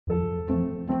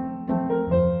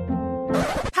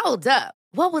Hold up.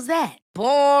 What was that?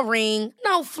 Boring.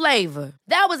 No flavor.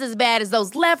 That was as bad as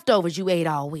those leftovers you ate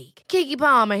all week. Keke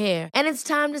Palmer here, and it's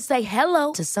time to say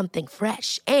hello to something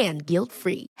fresh and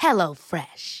guilt-free. Hello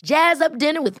Fresh. Jazz up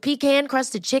dinner with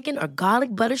pecan-crusted chicken or garlic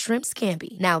butter shrimp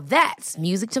scampi. Now that's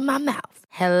music to my mouth.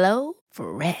 Hello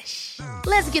Fresh.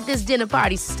 Let's get this dinner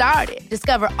party started.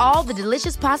 Discover all the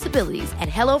delicious possibilities at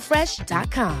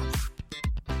hellofresh.com.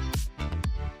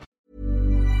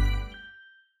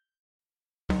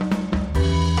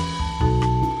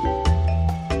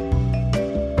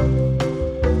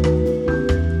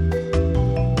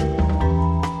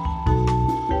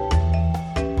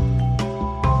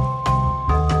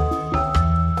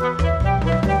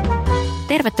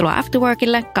 Tervetuloa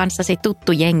Afterworkille, kanssasi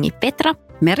tuttu jengi Petra,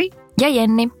 Meri ja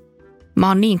Jenni. Mä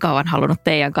oon niin kauan halunnut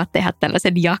teidän kanssa tehdä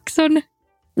tällaisen jakson.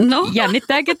 No.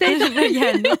 Jännittääkö teitä?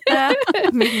 Jännittää.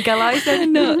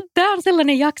 Minkälaisen? No, tää on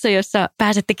sellainen jakso, jossa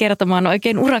pääsette kertomaan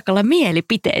oikein urakalla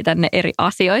mielipiteitänne eri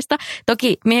asioista.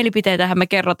 Toki mielipiteitähän me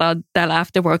kerrotaan täällä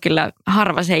Afterworkilla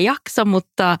harva se jakso,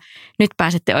 mutta nyt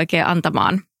pääsette oikein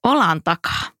antamaan olan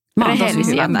takaa. Mä oon tosi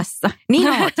hyvä tässä. Niin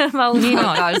oot. Niin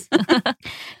oot.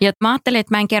 Ja mä ajattelin,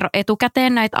 että mä en kerro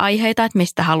etukäteen näitä aiheita, että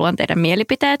mistä haluan teidän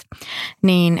mielipiteet.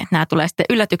 Niin nämä tulee sitten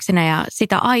yllätyksenä ja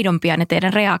sitä aidompia ne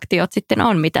teidän reaktiot sitten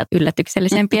on, mitä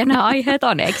yllätyksellisempiä nämä aiheet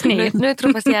on, eikö niin? Nyt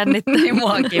rupesi jännittää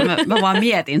muakin. Mä vaan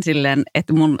mietin silleen,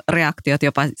 että mun reaktiot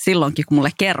jopa silloinkin, kun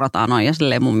mulle kerrotaan, on jo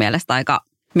silleen mun mielestä aika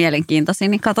mielenkiintoisia,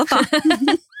 niin katsotaan.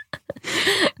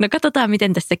 No katsotaan,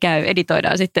 miten tässä käy.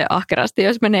 Editoidaan sitten ahkerasti,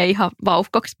 jos menee ihan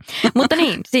vauhkoksi. Mutta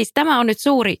niin, siis tämä on nyt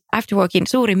Afterworkin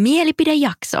suuri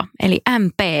mielipidejakso, eli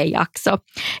MP-jakso.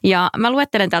 Ja mä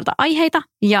luettelen täältä aiheita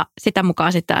ja sitä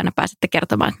mukaan sitten aina pääsette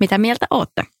kertomaan, että mitä mieltä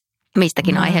ootte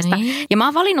mistäkin aiheesta. Ja mä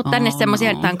oon valinnut tänne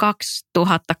semmoisia tämän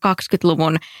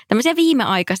 2020-luvun tämmöisiä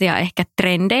viimeaikaisia ehkä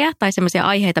trendejä tai semmoisia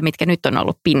aiheita, mitkä nyt on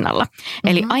ollut pinnalla.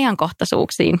 Eli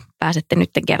ajankohtaisuuksiin pääsette nyt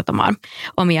kertomaan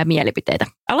omia mielipiteitä.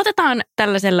 Aloitetaan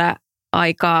tällaisella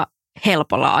aika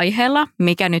helpolla aiheella,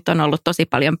 mikä nyt on ollut tosi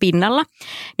paljon pinnalla.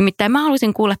 Nimittäin mä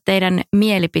haluaisin kuulla teidän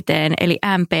mielipiteen, eli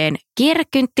MP:n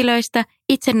kierrekynttilöistä,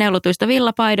 itseneulotuista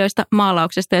villapaidoista,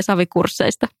 maalauksesta ja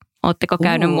savikursseista. Ootteko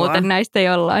käynyt muuten näistä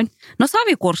jollain? No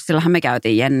savikurssillahan me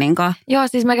käytiin Jennin kanssa. Joo,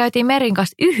 siis me käytiin Merin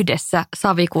kanssa yhdessä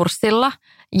savikurssilla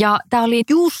ja tämä oli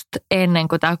just ennen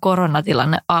kuin tämä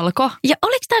koronatilanne alkoi. Ja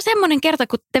oliko tämä semmoinen kerta,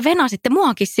 kun te venasitte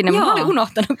muakin sinne? Mä olin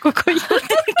unohtanut koko jutun.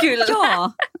 Kyllä.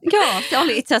 Joo, se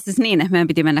oli itse asiassa niin, että meidän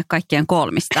piti mennä kaikkien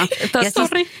kolmista.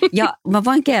 Ja mä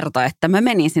voin kertoa, että mä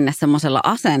menin sinne semmoisella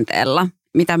asenteella,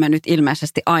 mitä mä nyt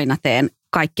ilmeisesti aina teen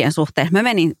kaikkien suhteen. Mä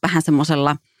menin vähän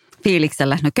semmoisella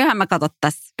fiiliksellä, no kyllähän mä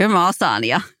katsottaisiin, kyllä mä osaan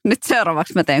ja nyt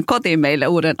seuraavaksi mä teen kotiin meille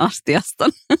uuden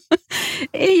astiaston.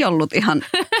 Ei ollut ihan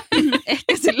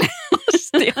ehkä sille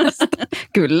astiasta.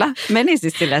 Kyllä, meni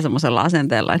siis silleen semmoisella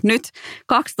asenteella, että nyt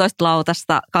 12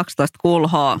 lautasta, 12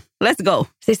 kulhoa, let's go.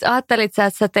 Siis ajattelit sä,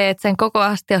 että sä teet sen koko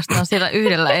astiaston siellä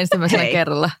yhdellä ensimmäisellä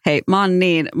kerralla? Hei, mä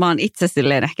oon itse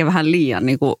silleen ehkä vähän liian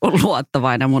niin kuin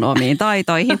luottavainen mun omiin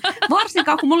taitoihin.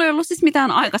 Varsinkaan, kun mulla ei ollut siis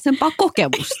mitään aikaisempaa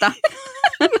kokemusta.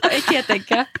 No ei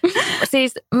tietenkään.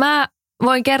 Siis mä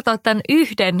voin kertoa tämän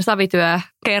yhden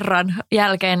savityökerran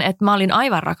jälkeen, että mä olin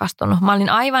aivan rakastunut. Mä olin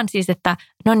aivan siis, että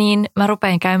no niin, mä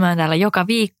rupean käymään täällä joka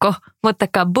viikko, mutta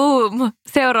boom,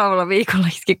 seuraavalla viikolla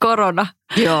iski korona.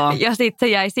 Joo. Ja sitten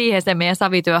se jäi siihen se meidän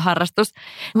savityöharrastus.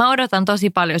 Mä odotan tosi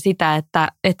paljon sitä,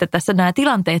 että tässä nämä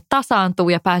tilanteet tasaantuu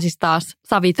ja pääsis taas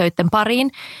savitöiden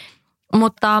pariin.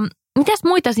 Mutta mitäs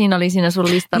muita siinä oli siinä sun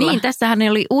listalla? Niin, tässähän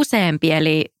oli useampi,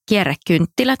 eli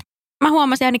kierrekynttilät. Mä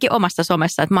huomasin ainakin omassa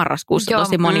somessa, että marraskuussa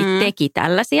tosi moni teki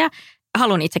tällaisia.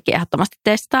 Haluan itsekin ehdottomasti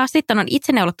testaa. Sitten on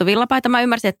itseneulottu villapaita. Mä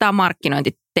ymmärsin, että tämä on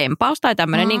markkinointitempaus tai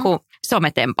tämmöinen niin kuin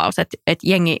sometempaus, että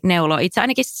jengi neuloo itse.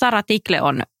 Ainakin Sara Tikle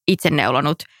on itse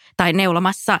neulonut tai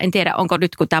neulomassa. En tiedä, onko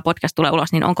nyt kun tämä podcast tulee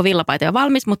ulos, niin onko villapaita jo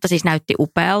valmis, mutta siis näytti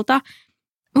upealta.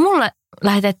 Mulle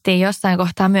lähetettiin jossain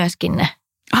kohtaa myöskin ne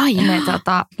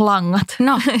langat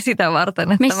sitä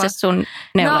varten. Että missä sun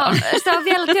neula on? No, se on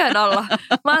vielä työn alla.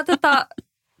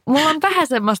 Mulla on vähän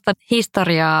semmoista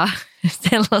historiaa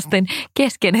sellaisten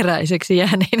keskeneräiseksi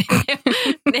jääneiden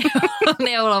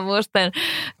neulamusten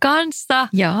kanssa.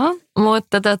 Joo.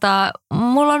 Mutta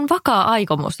mulla on vakaa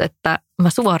aikomus, että mä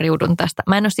suoriudun tästä.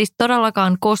 Mä en ole siis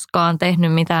todellakaan koskaan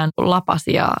tehnyt mitään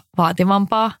lapasia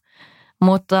vaativampaa,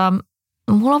 mutta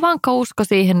mulla on vankka usko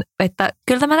siihen, että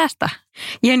kyllä mä tästä.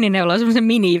 Jenni neula on semmoisen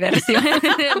mini-versio.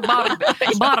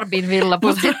 Barbin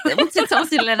villapus. Mutta sitten se on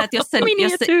silleen, että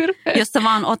jos sä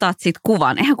vaan otat sit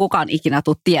kuvan, eihän kukaan ikinä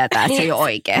tule tietää, että se ei ole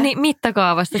oikein. Niin,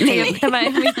 mittakaavasta. Niin. Tämä ei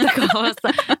ole mittakaavasta.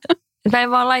 Mä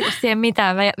en vaan laita siihen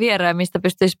mitään viereen, mistä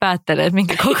pystyisi päättelemään, että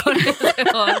minkä kokoinen se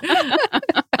on.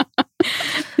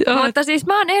 Mutta siis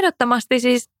mä oon ehdottomasti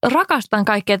rakastan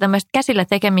kaikkea tämmöistä käsillä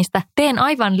tekemistä. Teen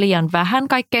aivan liian vähän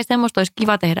kaikkea semmoista, olisi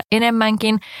kiva tehdä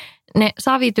enemmänkin. Ne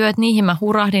savityöt, niihin mä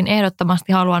hurahdin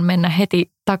ehdottomasti, haluan mennä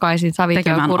heti takaisin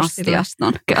savityökurssille.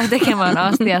 Tekemään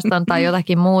astiaston tai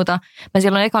jotakin muuta. Mä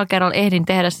silloin ekalla kerralla ehdin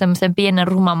tehdä semmoisen pienen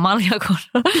ruman maljakon.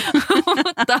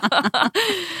 Mutta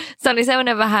se oli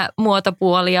semmoinen vähän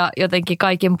muotopuoli ja jotenkin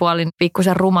kaikin puolin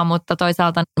pikkusen ruma, mutta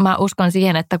toisaalta mä uskon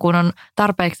siihen, että kun on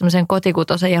tarpeeksi semmoisen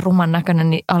kotikutosen ja ruman näköinen,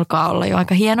 niin alkaa olla jo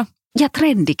aika hieno. Ja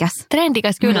trendikäs.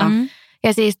 Trendikäs, kyllä. Mm-hmm.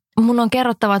 Ja siis mun on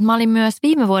kerrottava, että mä olin myös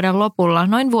viime vuoden lopulla,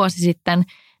 noin vuosi sitten,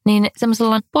 niin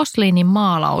semmoisella posliinin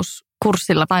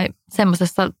maalauskurssilla tai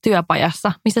semmoisessa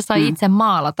työpajassa, missä sai itse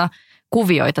maalata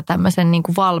kuvioita tämmöisen niin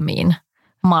kuin valmiin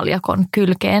maljakon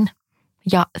kylkeen.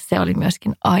 Ja se oli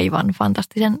myöskin aivan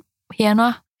fantastisen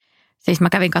hienoa. Siis mä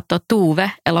kävin katsoa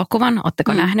Tuve-elokuvan.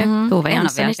 Ootteko nähnyt Tuve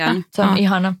Janssonista? Se on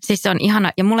ihana. Siis se on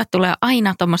ihana. Ja mulle tulee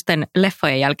aina tuommoisten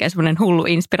leffojen jälkeen semmoinen hullu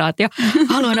inspiraatio.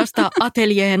 Haluan ostaa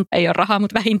atelieen, ei ole rahaa,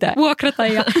 mutta vähintään vuokrata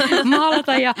ja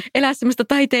maalata ja elää semmoista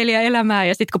taiteilijaelämää.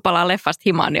 Ja sitten kun palaa leffasta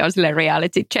himaan, niin on silleen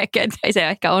reality check, että ei se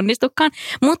ehkä onnistukaan.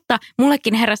 Mutta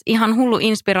mullekin heräsi ihan hullu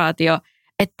inspiraatio,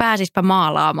 että pääsispä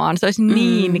maalaamaan. Se olisi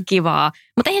niin kivaa.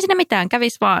 Mutta eihän siinä mitään,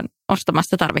 kävisi vaan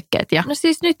ostamassa tarvikkeet. Ja... No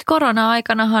siis nyt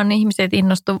korona-aikanahan ihmiset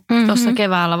innostu tuossa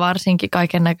keväällä varsinkin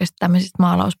kaiken näköistä tämmöisistä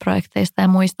maalausprojekteista ja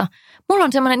muista. Mulla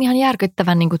on semmoinen ihan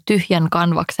järkyttävän niin kuin tyhjän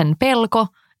kanvaksen pelko,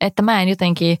 että mä en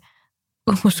jotenkin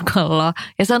uskalla.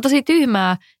 Ja se on tosi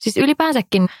tyhmää. Siis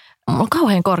ylipäänsäkin mulla on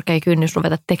kauhean korkea kynnys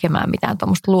ruveta tekemään mitään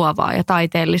tuommoista luovaa ja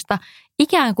taiteellista.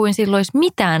 Ikään kuin sillä olisi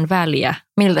mitään väliä,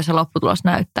 miltä se lopputulos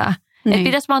näyttää. Niin. Että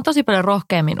pitäisi vaan tosi paljon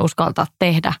rohkeammin uskaltaa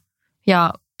tehdä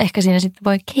ja ehkä siinä sitten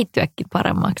voi kehittyäkin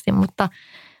paremmaksi, mutta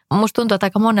musta tuntuu, että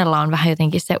aika monella on vähän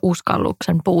jotenkin se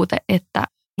uskalluksen puute, että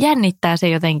jännittää se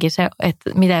jotenkin se,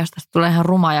 että mitä jos tästä tulee ihan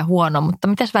ruma ja huono, mutta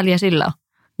mitäs väliä sillä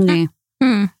on? Niin.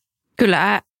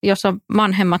 Kyllä, jos on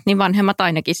vanhemmat, niin vanhemmat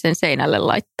ainakin sen seinälle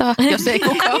laittaa, jos ei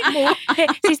kukaan muu.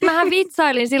 Siis mähän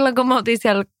vitsailin silloin, kun me oltiin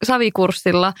siellä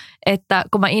savikurssilla, että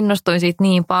kun mä innostuin siitä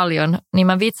niin paljon, niin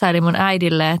mä vitsailin mun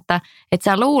äidille, että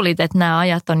sä luulit, että nämä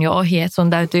ajat on jo ohi, että sun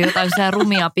täytyy jotain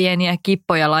rumia pieniä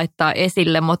kippoja laittaa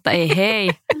esille, mutta ei hei,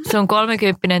 sun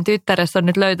 30 tyttäres on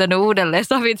nyt löytänyt uudelleen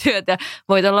savityöt ja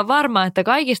voit olla varma, että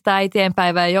kaikista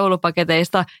äitienpäivää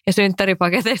joulupaketeista ja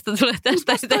synttäripaketeista tulee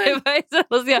tästä eteenpäin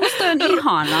sellaisia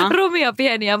rumia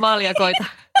pieniä maljakoita.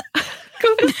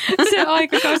 Se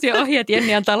aikakausi on ohi, että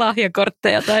Jenni antaa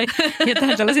lahjakortteja tai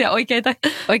jotain sellaisia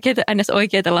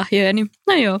oikeita lahjoja, niin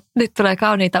no joo. Nyt tulee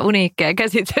kauniita uniikkeja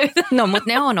käsitöitä. No, mutta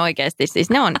ne on oikeasti, siis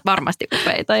ne on varmasti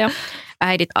upeita ja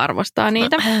äidit arvostaa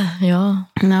niitä. Joo.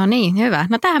 No niin, hyvä.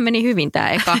 No tämähän meni hyvin tämä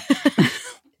eka.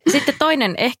 Sitten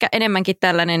toinen ehkä enemmänkin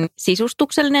tällainen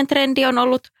sisustuksellinen trendi on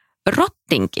ollut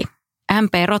rottinki,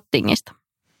 MP-rottingista.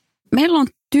 Meillä on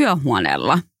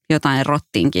työhuoneella jotain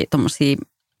rottinki, tommosia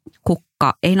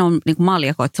ei ne ole niinku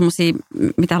maljakoita, semmosia,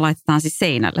 mitä laitetaan siis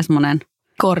seinälle, semmoinen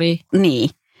kori. Niin.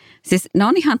 Siis ne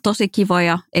on ihan tosi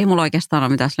kivoja, ei mulla oikeastaan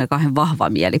ole mitään kauhean vahvaa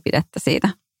mielipidettä siitä.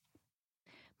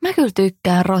 Mä kyllä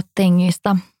tykkään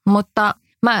rottingista, mutta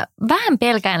mä vähän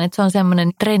pelkään, että se on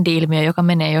semmoinen trendi-ilmiö, joka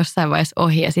menee jossain vaiheessa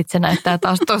ohi ja sitten se näyttää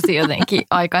taas tosi jotenkin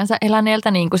aikansa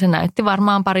eläneeltä, niin kuin se näytti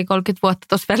varmaan 20-30 vuotta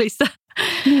tuossa välissä.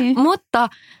 Niin. Mutta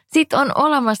sitten on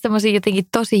olemassa semmoisia jotenkin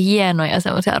tosi hienoja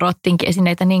semmoisia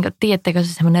rottinki-esineitä, niin kuin tiedättekö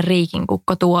se semmoinen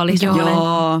riikinkukkotuoli?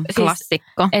 Joo,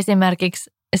 klassikko. Siis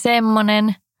esimerkiksi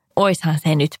semmoinen, oishan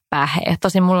se nyt päheä.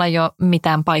 Tosin mulla ei ole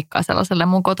mitään paikkaa sellaiselle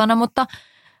mun kotona, mutta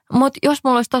jos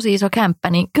mulla olisi tosi iso kämppä,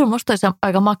 niin kyllä musta olisi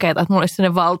aika makeata, että mulla olisi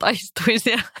sellainen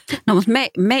valtaistuisia. No mutta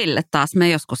meille taas, me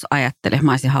joskus ajattelin, että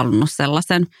mä olisin halunnut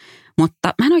sellaisen,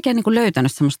 mutta mä en oikein niin kuin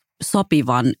löytänyt semmoista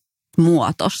sopivan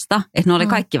muotosta, että ne oli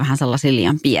kaikki vähän sellaisia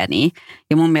liian pieniä.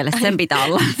 Ja mun mielestä sen pitää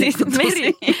olla siis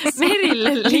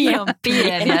Merille liian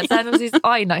pieniä. Sehän on siis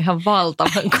aina ihan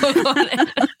valtavan kokoinen.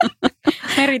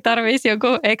 Meri tarvitsisi joku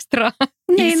ekstra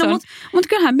niin, ison. No, mutta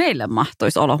kyllähän meille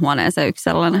mahtuisi olohuoneeseen yksi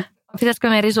sellainen. Pitäisikö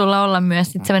Meri sulla olla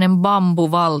myös sellainen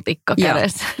bambuvaltikka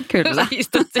kädessä? Kyllä.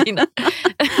 Istut siinä.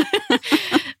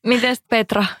 Mites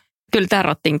Petra? Kyllä tämä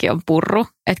rottinki on purru.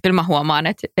 Että kyllä mä huomaan,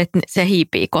 että se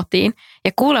hiipii kotiin.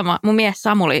 Ja kuulemma mun mies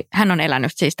Samuli, hän on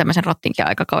elänyt siis tämmöisen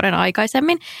rottinki-aikakauden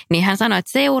aikaisemmin, niin hän sanoi,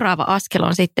 että seuraava askel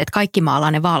on sitten, että kaikki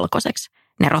maalaa ne valkoiseksi,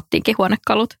 ne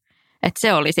rottinki-huonekalut. Että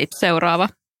se oli sitten seuraava.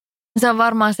 Se on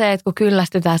varmaan se, että kun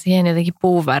kyllästytään siihen jotenkin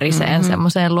puuväriseen,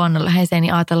 semmoiseen luonnonläheiseen,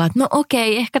 niin ajatellaan, että no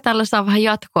okei, ehkä tällä saa vähän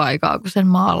jatkoaikaa, kun sen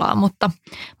maalaa. Mutta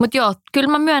joo, kyllä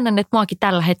mä myönnän, että muakin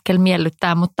tällä hetkellä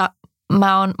miellyttää, mutta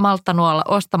mä oon malttanut olla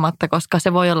ostamatta, koska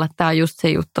se voi olla, että tämä on just se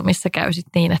juttu, missä käy sit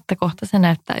niin, että kohta se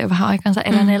näyttää jo vähän aikansa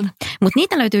eläneeltä. Mutta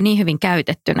niitä löytyy niin hyvin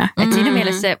käytettynä. Että siinä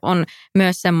mielessä se on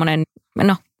myös semmoinen,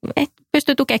 että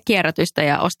pystyy tukemaan kierrätystä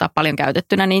ja ostaa paljon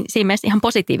käytettynä, niin siinä mielessä ihan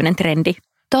positiivinen trendi.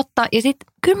 Totta. Ja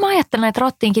sitten kyllä mä ajattelen, että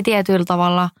rottinkin tietyllä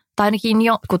tavalla, tai ainakin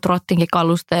jotkut rottinkin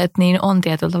kalusteet, niin on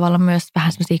tietyllä tavalla myös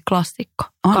vähän semmoisia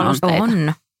klassikkokalusteita.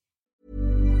 On.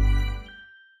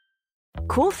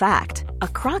 Cool fact, a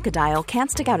crocodile can't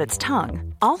stick out its tongue.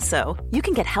 Also, you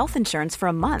can get health insurance for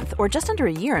a month or just under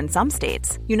a year in some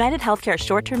states. United Healthcare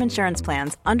short-term insurance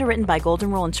plans, underwritten by Golden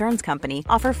Rule Insurance Company,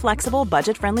 offer flexible,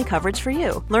 budget-friendly coverage for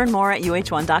you. Learn more at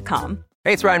uh1.com.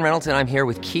 Hey, it's Ryan Reynolds, and I'm here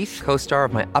with Keith, co-star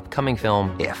of my upcoming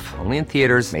film, If, only in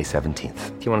theaters May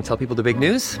 17th. Do you want to tell people the big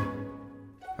news?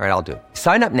 All right, I'll do it.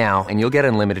 Sign up now and you'll get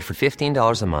unlimited for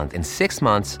 $15 a month and 6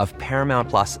 months of Paramount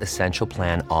Plus Essential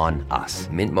Plan on us.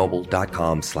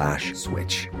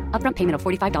 MintMobile.com/switch. Upfront payment of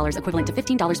 $45 equivalent to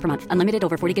 $15 per month. Unlimited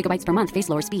over 40 gigabytes per month. Face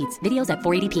lower speeds. Videos at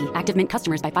 480p. Active Mint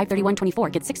customers by 531.24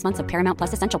 get 6 months of Paramount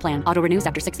Plus Essential Plan. Auto renews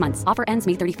after 6 months. Offer ends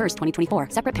May 31st, 2024.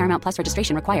 Separate Paramount Plus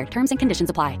registration required. Terms and conditions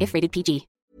apply if rated PG.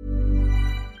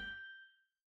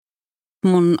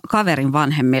 Mun kaverin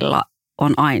vanhemmilla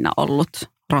on aina ollut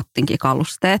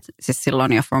rottinkikalusteet, siis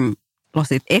silloin jo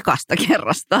losit ekasta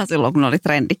kerrasta, silloin kun ne oli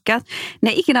trendikkäät. Ne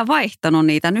ei ikinä vaihtanut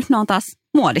niitä, nyt ne on taas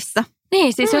muodissa.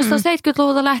 Niin, siis jos on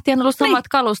 70-luvulta lähtien ollut samat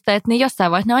kalusteet, niin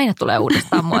jossain vaiheessa ne aina tulee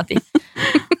uudestaan muotiin.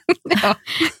 Joo,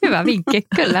 hyvä vinkki,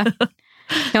 kyllä.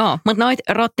 Joo, mutta noit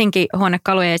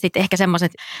rottinkihuonekaluja ja sitten ehkä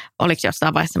semmoiset, oliko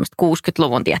jossain vaiheessa semmoiset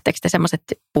 60-luvun, tiedättekö te, semmoiset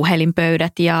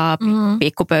puhelinpöydät ja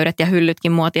pikkupöydät ja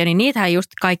hyllytkin muotia, niin niitähän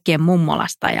just kaikkien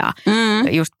mummolasta ja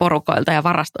just porukoilta ja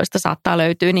varastoista saattaa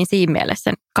löytyä, niin siinä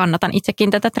mielessä kannatan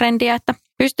itsekin tätä trendiä, että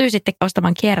pystyy sitten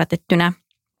ostamaan kierrätettynä.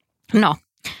 No,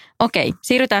 okei,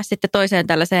 siirrytään sitten toiseen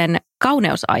tällaiseen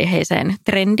kauneusaiheiseen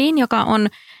trendiin, joka on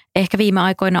ehkä viime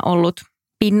aikoina ollut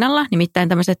pinnalla, nimittäin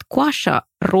tämmöiset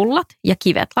gua-sha-rullat ja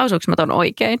kivet. Lausuuko mä ton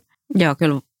oikein? Joo,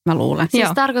 kyllä mä luulen. Siis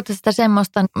tarkoittaa sitä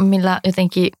semmoista, millä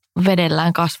jotenkin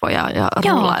vedellään kasvoja ja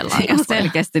rullaillaan kasvoja.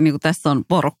 Selkeästi niin kuin tässä on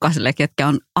porukka sille, ketkä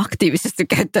on aktiivisesti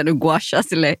käyttänyt gua-shaa,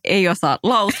 sille ei osaa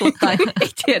lausua tai ei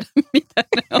tiedä mitä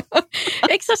ne on.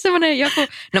 Eikö se ole semmoinen joku,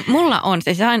 no mulla on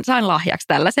se, sain lahjaksi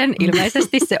tällaisen,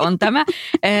 ilmeisesti se on tämä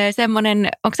semmoinen,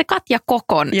 onko se Katja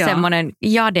Kokon semmoinen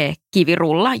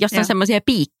jade-kivirulla, jossa on semmoisia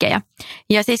piikkejä.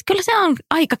 Ja siis kyllä se on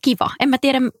aika kiva. En mä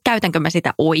tiedä, käytänkö mä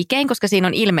sitä oikein, koska siinä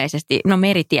on ilmeisesti, no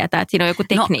Meri tietää, että siinä on joku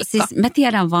tekniikka. No siis mä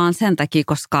tiedän vaan sen takia,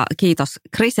 koska kiitos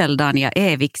Griseldan ja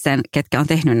Eeviksen, ketkä on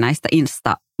tehnyt näistä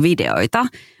Insta-videoita.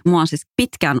 Mua on siis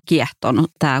pitkään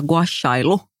kiehtonut tämä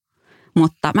gua-shailu,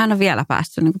 mutta mä en ole vielä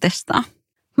päässyt niin testaamaan.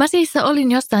 Mä siis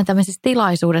olin jossain tämmöisessä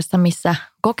tilaisuudessa, missä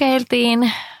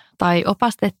kokeiltiin tai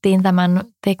opastettiin tämän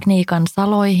tekniikan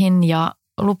saloihin ja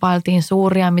lupailtiin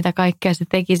suuria, mitä kaikkea se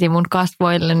tekisi mun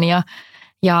kasvoilleni.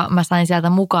 Ja mä sain sieltä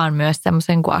mukaan myös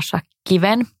semmoisen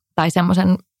gua-sha-kiven tai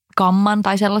semmoisen kamman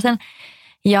tai sellaisen.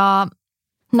 Ja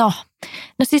no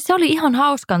siis se oli ihan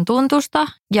hauskan tuntusta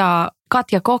ja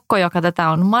Katja Kokko, joka tätä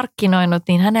on markkinoinut,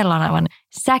 niin hänellä on aivan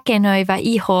säkenöivä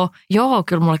iho. Joo,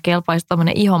 kyllä mulle kelpaisi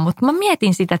tommoinen iho, mutta mä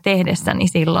mietin sitä tehdessäni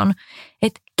silloin,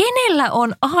 että kenellä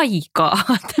on aikaa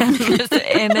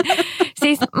tämmöiseen.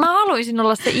 Siis mä haluaisin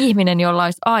olla se ihminen, jolla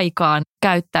olisi aikaan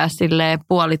käyttää silleen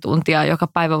puoli tuntia joka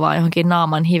päivä vaan johonkin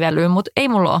naaman hivelyyn, mutta ei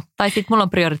mulla ole. Tai sitten mulla on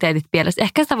prioriteetit pielessä.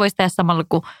 Ehkä sitä voisi tehdä samalla,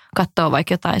 kun katsoo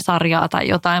vaikka jotain sarjaa tai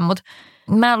jotain, mutta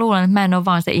mä luulen, että mä en ole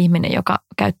vaan se ihminen, joka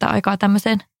käyttää aikaa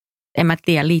tämmöiseen. En mä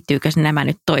tiedä, liittyykö nämä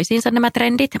nyt toisiinsa nämä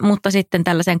trendit, mutta sitten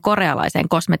tällaiseen korealaiseen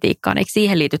kosmetiikkaan, eikö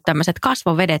siihen liity tämmöiset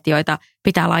kasvovedet, joita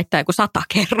pitää laittaa joku 100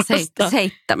 kerrosta?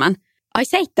 7. Ai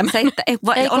 7?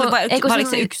 Oliko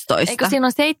se 11? Eikö siinä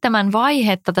on 7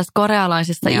 vaihetta tässä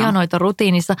korealaisessa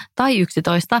ihanhoitorutiinissa tai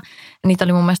 11? Niitä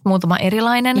oli mun mielestä muutama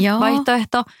erilainen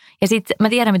vaihtoehto. Ja sitten mä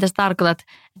tiedän, mitä sä tarkoitat.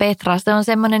 Petra, se on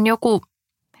semmoinen joku,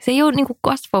 se ei ole niin kuin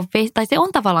kasvovesi, tai se on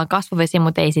tavallaan kasvovesi,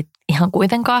 mutta ei sitten ihan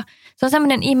kuitenkaan. Se on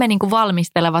semmoinen ihme niin kuin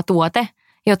valmisteleva tuote,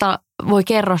 jota voi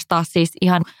kerrostaa siis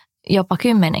ihan jopa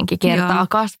 10 kertaa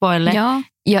kasvoille. Joo.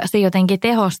 Ja se jotenkin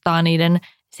tehostaa niiden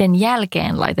sen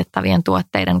jälkeen laitettavien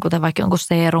tuotteiden, kuten vaikka jonkun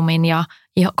seerumin ja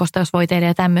kosteusvoiteiden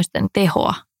ja tämmöisten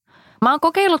tehoa. Mä oon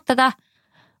kokeillut tätä,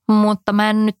 mutta mä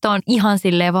en nyt ole ihan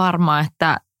silleen varma,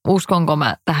 että uskonko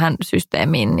mä tähän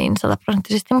systeemiin niin 100%.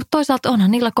 Mutta toisaalta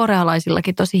onhan niillä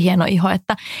korealaisillakin tosi hieno iho,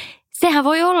 että sehän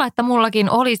voi olla, että mullakin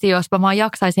olisi, jos mä vaan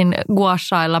jaksaisin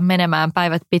gua-shailla menemään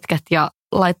päivät pitkät ja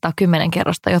laittaa 10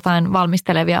 kerrosta jotain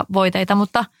valmistelevia voiteita,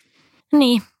 mutta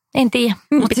niin, en tiedä.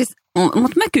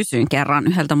 Mutta mä kysyin kerran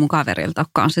yhdeltä mun kaverilta,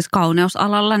 joka on siis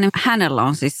kauneusalalla, niin hänellä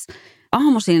on siis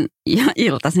aamuisin ja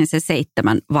iltaisin se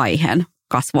 7 vaiheen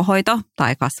kasvohoito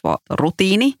tai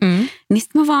kasvorutiini, niin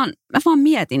sitten mä vaan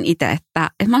mietin itse, että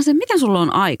mä olisin, miten sulla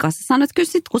on aika? Sä sanoit, että kyllä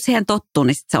sit, kun siihen tottuu,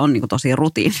 niin sit se on niinku tosi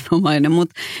rutiininomainen,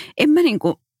 mutta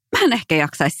mä en ehkä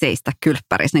jaksaisi seistä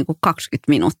kylppärissä niinku 20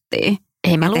 minuuttia.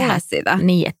 Ei mä tehdä luulen sitä.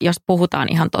 Niin, että jos puhutaan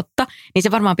ihan totta, niin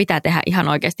se varmaan pitää tehdä ihan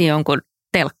oikeasti jonkun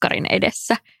telkkarin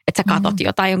edessä. Että sä katot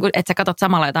jotain, että sä katot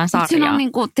samalla jotain sarjaa. Siinä on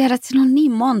niinku, tiedät, että siinä on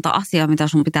niin monta asiaa, mitä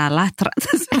sun pitää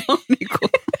läträtä. Se on niinku...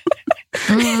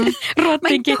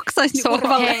 Ruottinkin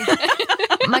sorvalle.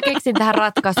 Mä keksin tähän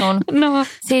ratkaisun. No.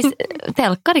 Siis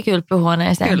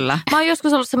telkkarikylppyhuoneeseen. Kyllä. Mä oon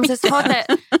joskus ollut semmoisessa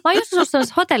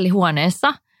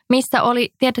hotellihuoneessa, missä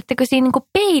oli, tiedättekö, siinä niinku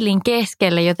peilin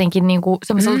keskelle jotenkin niinku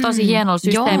semmoisella tosi hienolla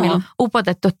systeemillä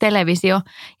upotettu televisio.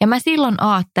 Ja mä silloin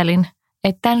ajattelin,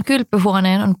 että tämän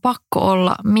kylpyhuoneen on pakko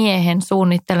olla miehen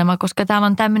suunnittelema, koska täällä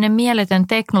on tämmöinen mieletön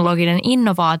teknologinen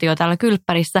innovaatio täällä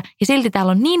kylppärissä. Ja silti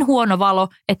täällä on niin huono valo,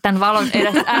 että tämän valon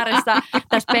ääressä,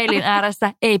 tässä peilin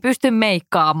ääressä ei pysty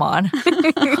meikkaamaan.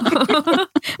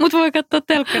 Mutta voi katsoa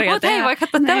telkkaria. Mutta ei voi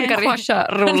katsoa telkkaria.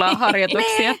 Quasha-rullaa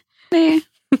harjoituksia. Niin.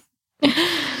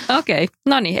 Okei,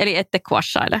 no niin, eli ette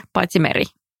quashaile, paitsi Meri.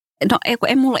 No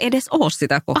ei mulla edes ole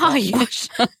sitä koko ajan.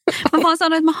 Mä vaan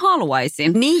sanoin, että mä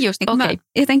haluaisin. Niin just, okei.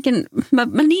 Jotenkin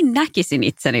mä niin näkisin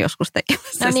itseni joskus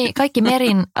tekemässä. No niin, kaikki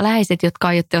Merin läheiset, jotka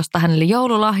aiotte ostaa hänelle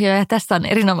joululahjoja. Tässä on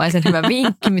erinomaisen hyvä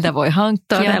vinkki, mitä voi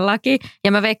hankkia. Todellakin.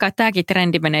 Ja mä veikkaan, että tämäkin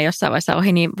trendi menee jossain vaiheessa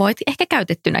ohi, niin voit ehkä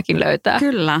käytettynäkin löytää.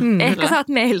 Kyllä. Ehkä saat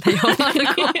meiltä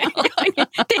joululahjoja.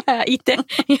 Tehdään itse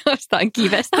jostain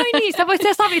kivestä. Ai niin, sä voit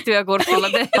siellä savityökurssilla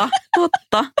tehdä.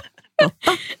 Totta.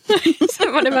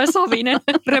 Semmoinen vähän savinen,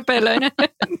 repelöinen.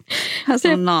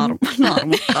 Se on naarmuttaa.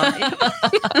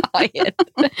 Ai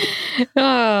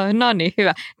no niin,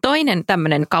 hyvä. Toinen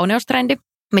tämmöinen kauneustrendi,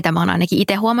 mitä mä oon ainakin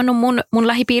itse huomannut mun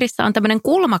lähipiirissä, on tämmöinen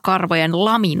kulmakarvojen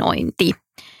laminointi.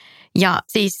 Ja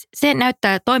siis se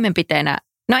näyttää toimenpiteenä,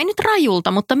 no ei nyt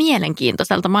rajulta, mutta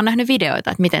mielenkiintoiselta. Mä oon nähnyt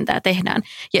videoita, että miten tämä tehdään.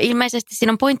 Ja ilmeisesti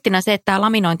siinä on pointtina se, että tämä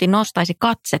laminointi nostaisi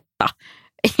katsetta.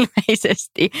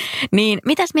 Ilmeisesti. Niin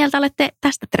mitäs mieltä olette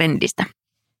tästä trendistä?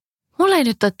 Mulla ei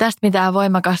nyt ole tästä mitään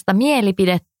voimakasta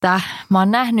mielipidettä. Mä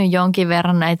oon nähnyt jonkin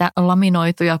verran näitä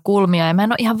laminoituja kulmia ja mä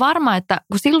en ole ihan varma, että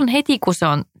kun silloin heti kun se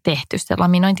on tehty se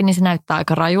laminointi, niin se näyttää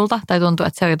aika rajulta. Tai tuntuu,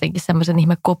 että se on jotenkin semmoisen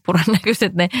ihme koppuran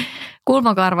näköiset ne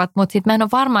kulmakarvat. Mutta sitten mä en ole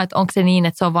varma, että onko se niin,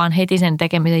 että se on vaan heti sen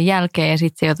tekemisen jälkeen ja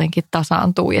sitten se jotenkin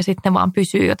tasaantuu. Ja sitten ne vaan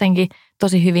pysyy jotenkin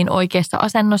tosi hyvin oikeassa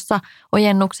asennossa,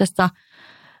 ojennuksessa.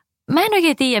 Mä en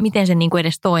oikein tiedä, miten se niinku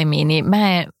edes toimii, niin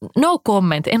no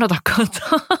comment, en ota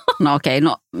kantaa. No okei,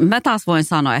 no mä taas voin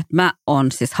sanoa, että mä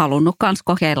oon siis halunnut kans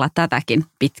kokeilla tätäkin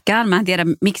pitkään. Mä en tiedä,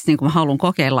 miksi niinku mä haluan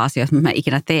kokeilla asioita, mutta mä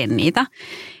ikinä teen niitä.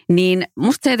 Niin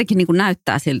musta se jotenkin niinku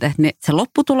näyttää siltä, että se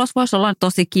lopputulos voisi olla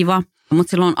tosi kiva.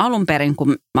 Mutta silloin alun perin,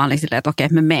 kun mä olin silleen, että okei,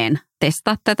 mä meen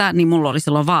testaa tätä, niin mulla oli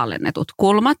silloin vaalennetut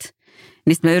kulmat.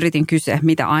 Niin mä yritin kysyä,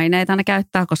 mitä aineita ne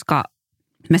käyttää, koska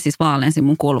mä siis vaalensin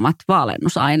mun kulmat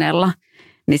vaalennusaineella,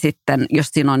 niin sitten jos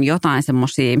siinä on jotain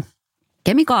semmoisia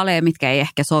kemikaaleja, mitkä ei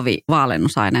ehkä sovi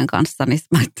vaalennusaineen kanssa, niin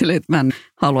mä ajattelin, että mä en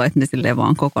halua, että ne silleen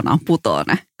vaan kokonaan putoo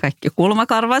ne kaikki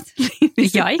kulmakarvat.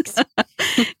 Jaiks.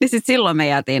 Niin sitten silloin mä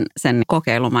jätin sen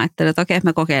kokeilun. Mä ajattelin, että okei,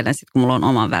 mä kokeilen sitten, kun mulla on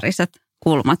oman väriset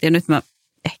kulmat. Ja nyt mä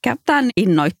ehkä tämän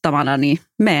innoittamana niin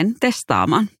menen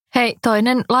testaamaan. Hei,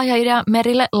 toinen lahjaidea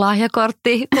Merille,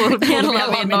 lahjakortti kulmien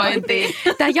laminointiin.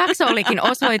 Tämä jakso olikin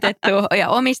osoitettu ja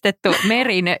omistettu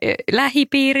Merin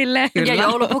lähipiirille. Kyllä. Ja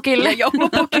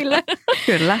joulupukille.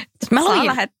 Kyllä.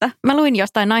 Mä luin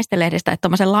jostain naistenlehdestä, että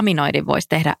tuommoisen laminoidin voisi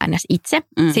tehdä ns. Itse.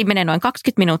 Siinä menee noin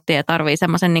 20 minuuttia ja tarvii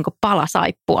semmoisen niin kuin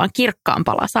palasaippuan, kirkkaan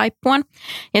palasaippuan.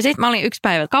 Ja sitten mä olin yksi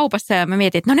päivä kaupassa ja mä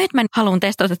mietin, että no nyt mä haluan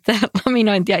testata tätä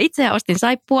laminointia. Itse ostin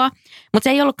saippua, mutta se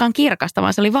ei ollutkaan kirkasta,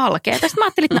 vaan se oli valkea. Sitten mä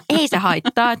ajattelin, että no ei se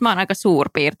haittaa, että mä oon aika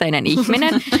suurpiirteinen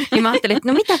ihminen. Ja mä ajattelin, että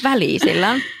no mitä väliä sillä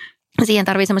on. Siihen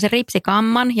tarvii semmoisen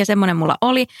ripsikamman ja semmoinen mulla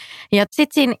oli. Ja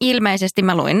sitten siinä ilmeisesti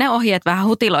mä luin ne ohjeet vähän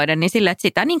hutiloiden, niin sille, että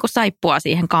sitä niin kuin saippua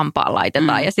siihen kampaan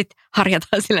laitetaan ja sitten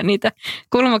harjataan sillä niitä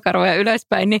kulmakarvoja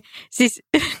ylöspäin. Niin siis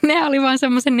ne oli vaan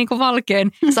semmoisen niin kuin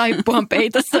valkean saippuan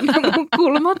peitossa ne mun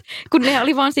kulmat, kun ne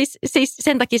oli vaan siis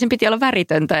sen takia sen piti olla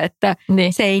väritöntä, että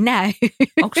niin. Se ei näy.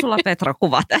 Onko sulla Petra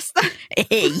kuva tästä?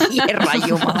 Ei,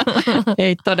 herranjumala.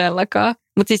 Ei todellakaan.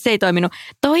 Mutta siis se ei toiminut.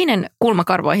 Toinen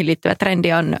kulmakarvoihin liittyvä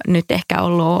trendi on nyt ehkä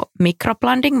ollut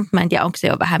microblending. Mä en tiedä, onko se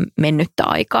jo vähän mennyttä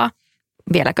aikaa.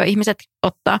 Vieläkö ihmiset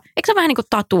ottaa? Eikö se ole vähän niin kuin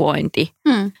tatuointi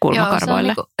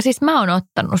kulmakarvoille? Joo, siis mä oon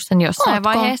ottanut sen jossain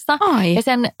vaiheessa. Ai. Ja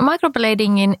sen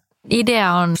microbladingin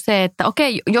idea on se, että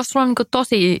okei, jos sulla on niin kuin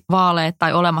tosi vaaleat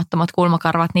tai olemattomat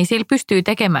kulmakarvat, niin sillä pystyy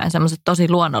tekemään semmoiset tosi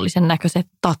luonnollisen näköiset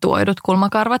tatuoidut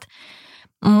kulmakarvat.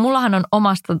 Mullahan on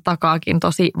omasta takaakin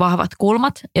tosi vahvat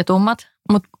kulmat ja tummat,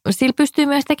 mutta sillä pystyy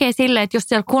myös tekemään silleen, että jos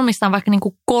siellä kulmissa on vaikka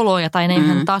niinku koloja tai ne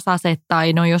ihan tasaiset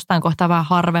tai ne on jostain kohtaa vähän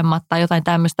harvemmat tai jotain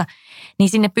tämmöistä, niin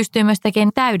sinne pystyy myös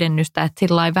tekemään täydennystä, että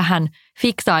sillä vähän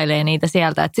fiksailee niitä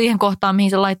sieltä. Että siihen kohtaan,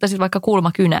 mihin sä laittaisit vaikka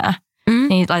kulmakynää,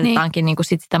 niin laitetaankin niinku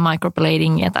sit sitä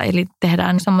microbladingia tai eli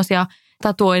tehdään semmoisia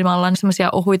tatuoimalla semmoisia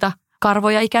ohuita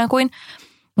karvoja ikään kuin.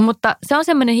 Mutta se on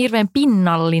semmoinen hirveän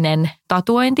pinnallinen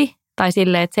tatuointi. Tai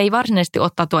silleen, että se ei varsinaisesti ole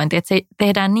tatuointi, että se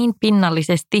tehdään niin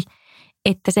pinnallisesti,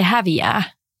 että se häviää,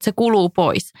 se kuluu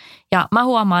pois. Ja mä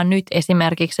huomaan nyt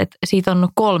esimerkiksi, että siitä on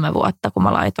 3 vuotta, kun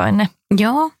mä laitoin ne.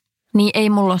 Joo. Niin ei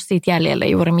mulla ole siitä jäljellä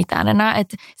juuri mitään enää,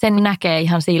 että sen näkee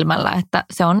ihan silmällä, että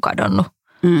se on kadonnut.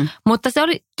 Mutta se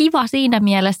oli kiva siinä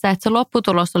mielessä, että se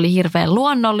lopputulos oli hirveän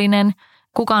luonnollinen.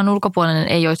 Kukaan ulkopuolinen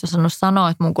ei olisi osannut sanoa,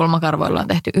 että mun kulmakarvoilla on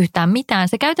tehty yhtään mitään.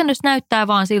 Se käytännössä näyttää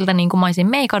vaan siltä, niin kuin mä olisin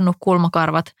meikannut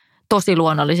kulmakarvat tosi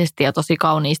luonnollisesti ja tosi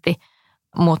kauniisti,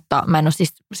 mutta mä en ole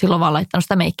siis silloin vaan laittanut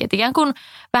sitä meikkiä. Ikään kuin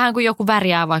vähän kuin joku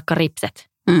värjää vaikka ripset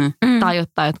tai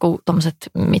ottaa jotkut tommoset,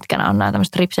 mitkä nämä on nämä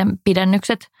tämmöiset ripsen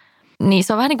pidennykset. Niin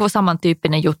se on vähän niin kuin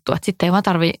samantyyppinen juttu, että sitten ei vaan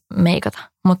tarvitse meikata.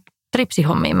 Mutta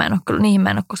ripsihommia niihin mä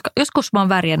en ole koskaan. Joskus mä oon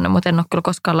värjännyt, mutta en ole kyllä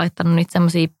koskaan laittanut niitä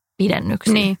semmoisia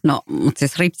pidennyksiä. Niin. No, mutta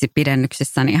siis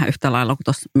ripsipidennyksissä niin ihan yhtä lailla kuin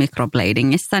tuossa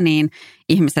microbladingissa, niin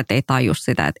ihmiset ei taju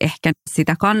sitä, että ehkä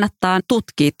sitä kannattaa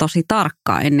tutkia tosi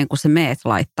tarkkaan ennen kuin se meet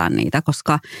laittaa niitä,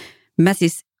 koska mä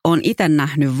siis oon itse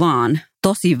nähnyt vaan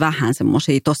tosi vähän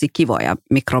semmoisia tosi kivoja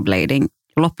microblading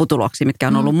lopputuloksia, mitkä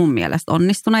on ollut mun mielestä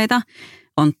onnistuneita.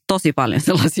 On tosi paljon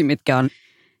sellaisia, mitkä on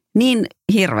niin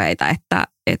hirveitä, että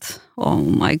oh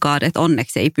my god, että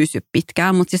onneksi ei pysy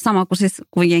pitkään. Mutta siis sama kuin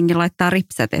kun jengi laittaa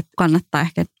ripset, että kannattaa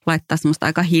ehkä laittaa semmoista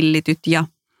aika hillityt ja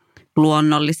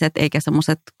luonnolliset, eikä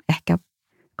semmoiset ehkä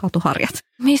katuharjat.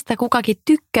 Mistä kukakin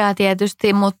tykkää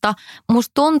tietysti, mutta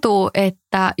musta tuntuu,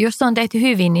 että jos se on tehty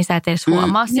hyvin, niin sä et edes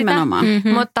huomaa sitä. Nimenomaan.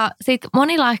 Mutta sitten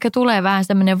monilla ehkä tulee vähän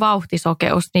semmoinen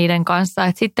vauhtisokeus niiden kanssa,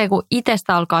 että sitten kun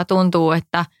itsestä alkaa tuntua,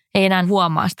 että ei enää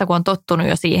huomaa sitä, kun on tottunut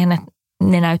jo siihen, että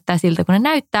ne näyttää siltä, kun ne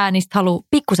näyttää, niin sitten haluaa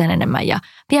pikkusen enemmän ja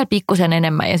vielä pikkusen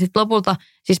enemmän. Ja sitten lopulta,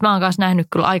 siis mä oon kanssa nähnyt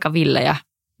kyllä aika villejä,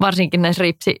 varsinkin näissä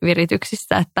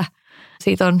ripsivirityksissä, että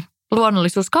siitä on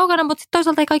luonnollisuus kaukana, mutta sitten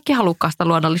toisaalta ei kaikki halukkaan sitä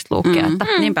luonnollista luukkia.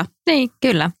 Niinpä. Niin,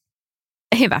 kyllä.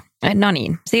 Hyvä. No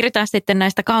niin, siirrytään sitten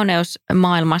näistä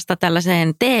kauneusmaailmasta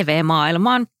tällaiseen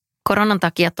TV-maailmaan. Koronan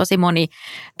takia tosi moni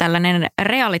tällainen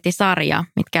reality-sarja,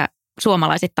 mitkä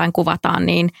suomalaisittain kuvataan,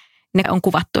 niin ne on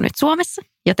kuvattu nyt Suomessa,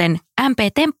 joten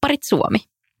MP-tempparit Suomi.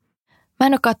 Mä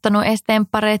en ole katsonut edes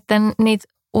temppareiden niitä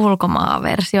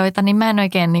ulkomaaversioita, niin mä en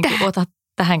oikein ota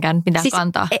tähänkään mitään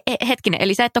kantaa. Hetkinen,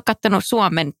 eli sä et ole katsonut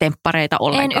Suomen temppareita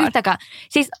ollenkaan? En yhtäkään.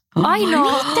 Siis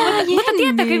ainoa, mutta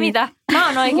tiedättekö mitä? Mä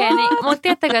oon oikein, mutta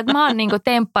tiedättekö, että mä oon niinku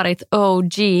tempparit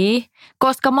OG,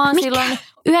 koska mä oon silloin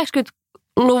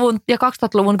 90-luvun ja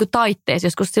 2000-luvun taitteessa,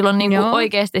 joskus silloin niinku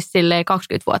oikeasti silleen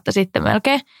 20 vuotta sitten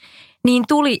melkein, niin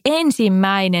tuli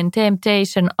ensimmäinen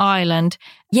Temptation Island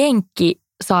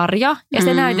jenkkisarja ja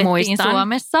se näytettiin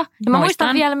Suomessa. Ja mä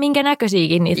muistan vielä, minkä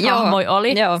näköisiäkin niitä hahmoja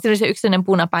oli. Se oli se yksittäinen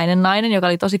punapäinen nainen, joka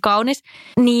oli tosi kaunis.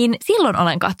 Niin silloin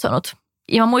olen katsonut.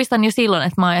 Ja mä muistan jo silloin,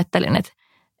 että mä ajattelin, että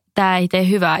tämä ei tee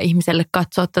hyvää ihmiselle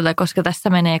katsoa tätä, koska tässä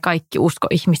menee kaikki usko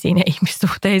ihmisiin ja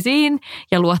ihmissuhteisiin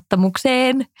ja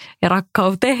luottamukseen ja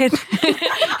rakkauteen.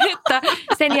 Että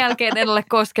sen jälkeen en ole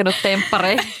koskenut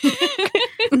temppareihin.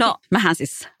 No, mähän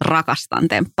siis rakastan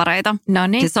temppareita. No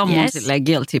niin, siis on mun silleen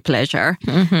guilty pleasure.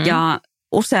 Ja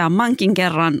useammankin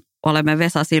kerran olemme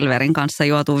Vesa Silverin kanssa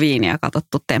juotu viiniä ja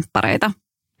katsottu temppareita.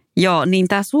 Joo, niin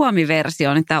tämä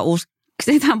Suomi-versio, niin tämä uusi,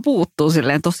 siitähän puuttuu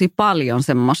silleen tosi paljon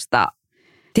semmoista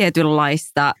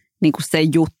tietynlaista niin kuin se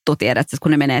juttu, tiedätkö,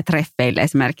 kun ne menee treffeille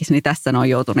esimerkiksi, niin tässä ne on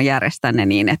joutunut järjestämään ne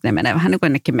niin, että ne menee vähän niin kuin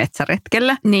jonnekin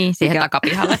metsäretkelle. Niin, siihen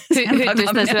takapihalle.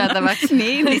 Hyttysten syötäväksi.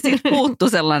 niin siitä puuttuu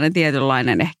sellainen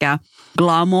tietynlainen ehkä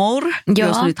glamour,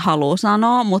 jos nyt haluaa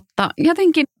sanoa, mutta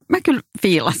jotenkin mä kyllä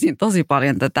fiilasin tosi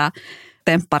paljon tätä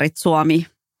Tempparit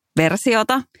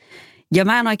Suomi-versiota. Ja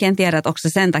mä en oikein tiedä, että onko se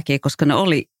sen takia, koska ne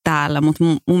oli täällä, mutta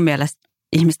mun mielestä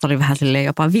ihmiset oli vähän silleen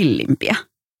jopa villimpiä.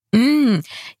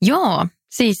 Joo,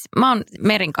 siis mä oon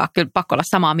Merin kanssa kyllä pakko olla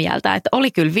samaa mieltä, että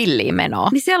oli kyllä villiä menoa.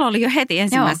 Niin siellä oli jo heti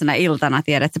ensimmäisenä iltana,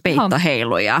 tiedät, että se peitto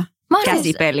heilui ja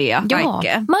käsipeli ja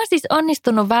kaikkea. Mä oon siis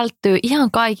onnistunut välttyä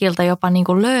ihan kaikilta, jopa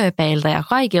niinku lööpeiltä ja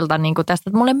kaikilta niinku tästä,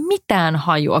 että mulla ei mitään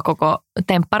hajua koko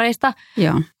temppareista.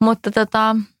 Joo. Mutta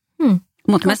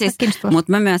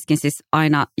Mutta mä myöskin siis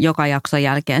aina joka jakson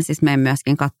jälkeen siis menen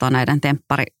myöskin katsoa näiden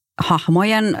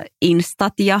tempparihahmojen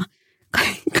instat ja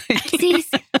kaikki. Siis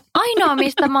ainoa,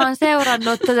 mistä mä oon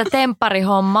seurannut tätä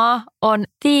tempparihommaa on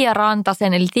Tiia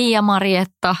Rantasen, eli Tiia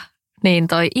Marietta, niin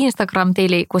toi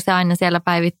Instagram-tili, kun se aina siellä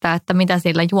päivittää, että mitä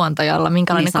sillä juontajalla,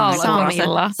 minkälainen kaulakoru.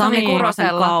 Sami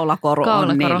Kurosella kaulakoru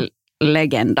on niin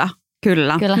legenda.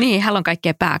 Kyllä. Niin, hänellä on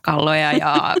kaikkea pääkalloja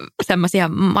ja semmoisia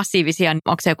massiivisia,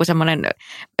 onko se joku semmoinen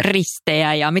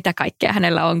ristejä ja mitä kaikkea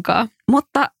hänellä onkaan.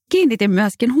 Mutta kiinnitin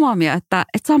myöskin huomioon, että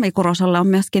Sami Kurosella on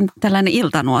myöskin tällainen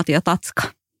iltanuotiotatska.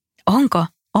 Onko?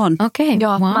 On. Okei,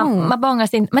 joo. Wow. Mä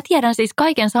bongasin. Mä tiedän siis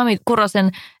kaiken Sami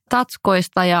Kurosen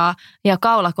tatskoista ja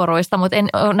kaulakoruista, mutta en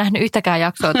ole nähnyt yhtäkään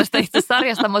jaksoa tästä itse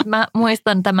sarjasta, mutta mä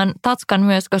muistan tämän tatskan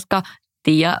myös, koska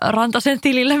Tiia Rantasen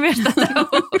tilillä myös tätä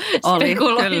oli,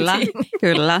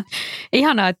 kyllä.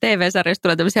 Ihanaa, että TV-sarjasta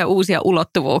tulee tämmöisiä uusia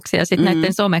ulottuvuuksia sitten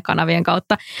näiden somekanavien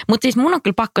kautta. Mutta siis mun on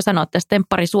kyllä pakko sanoa tästä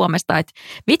Temppari Suomesta, että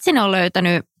vitsi ne on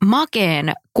löytänyt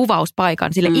makeen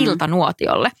kuvauspaikan sille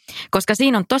iltanuotiolle, koska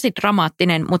siinä on tosi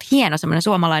dramaattinen, mutta hieno semmoinen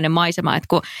suomalainen maisema, että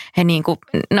kun he niinku,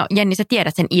 no Jenni sä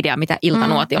tiedät sen idea, mitä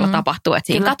iltanuotiolla tapahtuu, että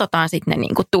siinä katsotaan sitten ne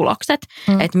niinku tulokset,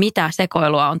 että mitä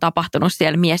sekoilua on tapahtunut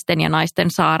siellä miesten ja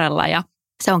naisten saarella ja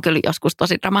se on kyllä joskus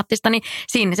tosi dramaattista, niin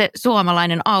siinä se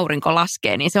suomalainen aurinko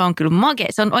laskee, niin se on kyllä makea.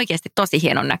 Se on oikeasti tosi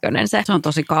hienon näköinen se. Se on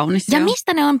tosi kaunis. Ja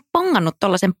mistä ne on pongannut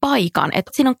tollaisen paikan,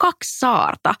 että siinä on 2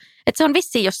 saarta. Että se on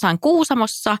vissiin jossain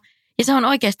Kuusamossa ja se on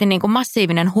oikeasti niin kuin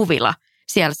massiivinen huvila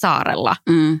siellä saarella.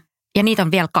 Ja niitä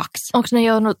on vielä 2. Onko ne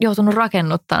joutunut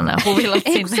rakennuttamaan nämä huvilat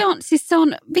sinne? Se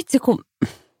on, vitsi kun,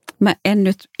 mä en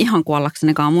nyt ihan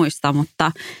kuollaksenikaan muista,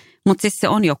 mutta siis se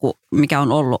on joku, mikä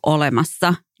on ollut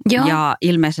olemassa. Joo. Ja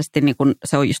ilmeisesti niin kun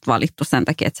se on just valittu sen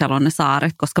takia, että siellä on ne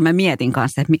saaret, koska mä mietin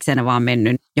kanssa, että miksei ne vaan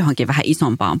mennyt johonkin vähän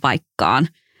isompaan paikkaan,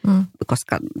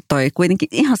 koska toi kuitenkin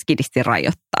ihan skidisti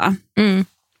rajoittaa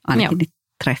ainakin niitä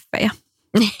treffejä.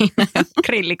 Niin,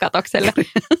 grillikatokselle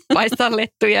paistaa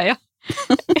lettuja ja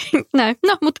näin.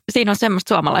 No, mutta siinä on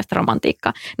semmoista suomalaista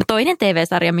romantiikkaa. No toinen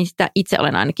TV-sarja, mistä itse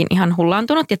olen ainakin ihan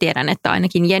hullaantunut ja tiedän, että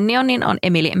ainakin Jenni on, niin on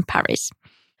Emily in Paris.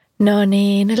 No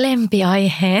niin,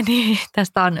 lempiaiheeni.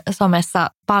 Tästä on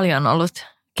somessa paljon ollut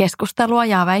keskustelua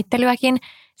ja väittelyäkin.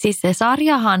 Siis se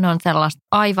sarjahan on sellaista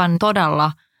aivan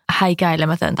todella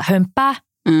häikäilemätöntä hömppää.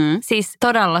 Siis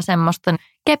todella semmoista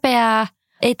kepeää,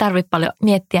 ei tarvitse paljon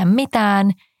miettiä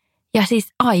mitään. Ja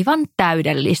siis aivan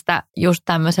täydellistä just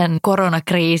tämmöisen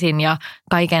koronakriisin ja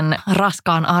kaiken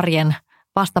raskaan arjen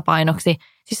vastapainoksi.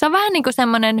 Siis se on vähän niin kuin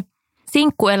semmoinen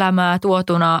sinkkuelämää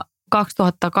tuotuna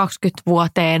 2020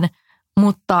 vuoteen,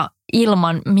 mutta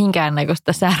ilman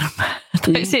minkäännäköistä särmää.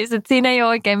 Tai siis, että siinä ei ole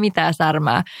oikein mitään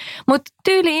särmää. Mutta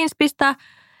tyyli-inspistä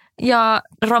ja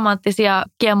romanttisia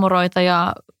kiemuroita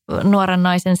ja nuoren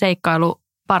naisen seikkailu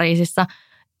Pariisissa.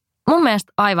 Mun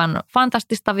mielestä aivan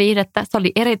fantastista viihdettä. Se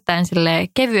oli erittäin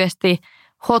kevyesti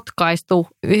hotkaistu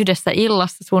yhdessä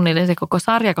illassa suunnilleen se koko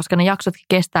sarja, koska ne jaksotkin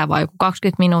kestää vain joku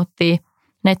 20 minuuttia.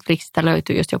 Netflixistä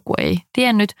löytyy, jos joku ei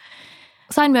tiennyt.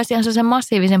 Sain myös ihan sen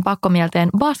massiivisen pakkomielteen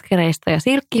baskereista ja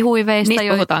silkkihuiveista.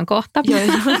 Niistä puhutaan kohta.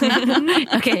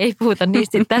 Okei, ei puhuta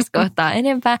niistä tässä kohtaa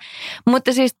enempää.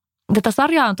 Mutta siis tätä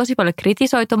sarjaa on tosi paljon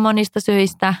kritisoitu monista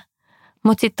syistä,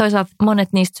 mutta sitten toisaalta monet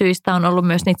niistä syistä on ollut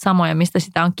myös niitä samoja, mistä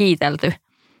sitä on kiitelty.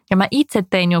 Ja mä itse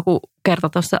tein joku kerta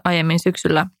tuossa aiemmin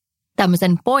syksyllä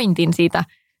tämmöisen pointin siitä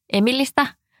Emilistä.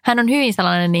 Hän on hyvin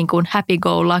sellainen niin kuin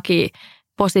happy-go-lucky,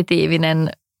 positiivinen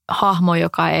hahmo,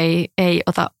 joka ei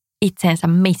ota itseensä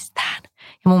mistään.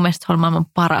 Ja mun mielestä se on maailman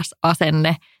paras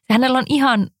asenne. Hänellä on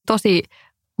ihan tosi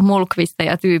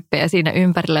mulkvisteja tyyppejä siinä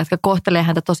ympärillä, jotka kohtelee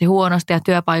häntä tosi huonosti ja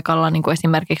työpaikalla niin kuin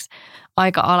esimerkiksi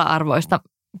aika ala-arvoista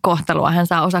kohtelua hän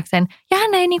saa osakseen. Ja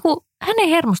hän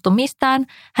ei hermostu mistään,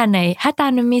 hän ei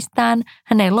hätäänny mistään,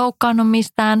 hän ei loukkaannu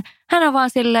mistään. Hän on vaan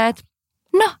silleen, että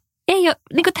no, ei ole,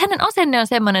 niin kuin, hänen asenne on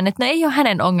semmoinen, että ei ole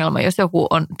hänen ongelma, jos joku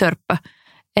on törppö.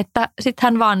 Että sitten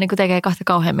hän vaan niin kuin tekee kahta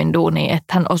kauheammin duunia,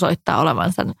 että hän osoittaa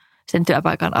olevansa sen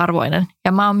työpaikan arvoinen.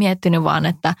 Ja mä oon miettinyt vaan,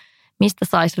 että mistä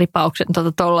saisi ripauksen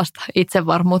tollasta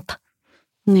itsevarmuutta.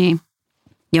 Niin.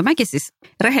 Ja mäkin siis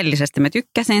rehellisesti mä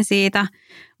tykkäsin siitä,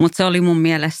 mutta se oli mun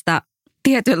mielestä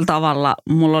tietyllä tavalla,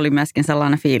 mulla oli myöskin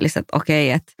sellainen fiilis, että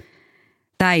okei, että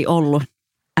tämä ei ollut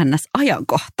ns.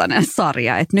 Ajankohtainen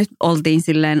sarja. Että nyt oltiin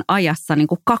silleen ajassa niin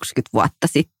kuin 20 vuotta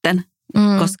sitten.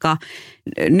 Koska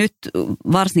nyt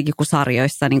varsinkin kun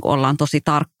sarjoissa niin kun ollaan tosi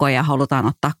tarkkoja, halutaan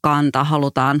ottaa kantaa,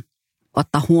 halutaan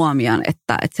ottaa huomioon,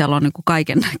 että siellä on niin kuin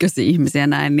kaiken näköisiä ihmisiä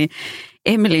näin, niin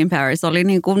Emily in Paris oli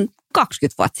niin kuin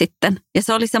 20 vuotta sitten. Ja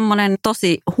se oli semmoinen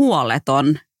tosi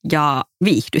huoleton ja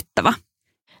viihdyttävä.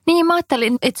 Niin, mä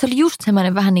ajattelin, että se oli just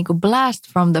semmoinen vähän niin kuin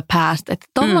blast from the past, että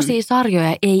tommosia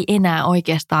sarjoja ei enää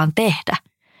oikeastaan tehdä.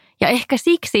 Ja ehkä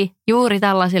siksi juuri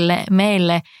tällaisille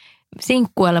meille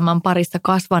sinkkuelämän parissa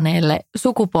kasvaneelle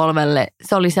sukupolvelle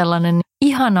se oli sellainen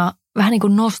ihana, vähän niin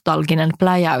kuin nostalginen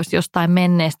pläjäys jostain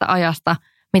menneestä ajasta,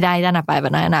 mitä ei tänä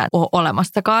päivänä enää ole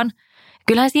olemassakaan.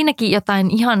 Kyllähän siinäkin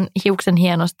jotain ihan hiuksen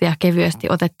hienosti ja kevyesti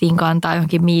otettiin kantaa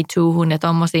johonkin Me Toohun ja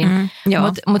tommosiin.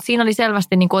 Mutta siinä oli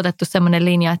selvästi niin otettu semmoinen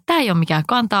linja, että tämä ei ole mikään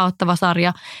kantaa ottava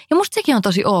sarja. Ja musta sekin on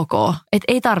tosi ok, että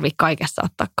ei tarvitse kaikessa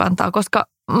ottaa kantaa, koska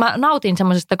mä nautin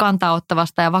semmoisesta kantaa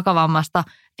ottavasta ja vakavammasta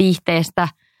viihteestä,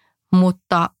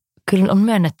 mutta kyllä on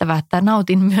myönnettävä, että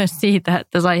nautin myös siitä,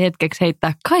 että sai hetkeksi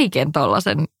heittää kaiken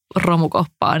tollaisen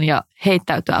romukoppaan ja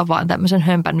heittäytyä vaan tämmöisen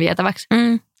hömpän vietäväksi.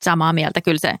 Samaa mieltä,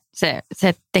 kyllä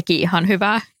se teki ihan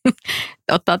hyvää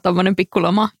ottaa tommoinen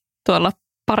pikkuloma tuolla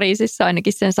Pariisissa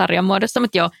ainakin sen sarjan muodossa.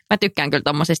 Mutta joo, mä tykkään kyllä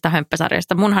tommosista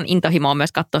hömppäsarjoista. Munhan intohimo on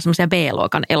myös katsoa semmoisia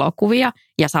B-luokan elokuvia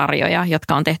ja sarjoja,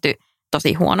 jotka on tehty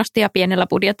tosi huonosti ja pienellä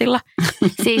budjetilla.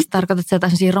 Siis tarkoitatko sä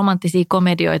jotain romanttisia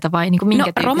komedioita vai niin minkä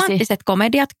tyyppisiä? Romanttiset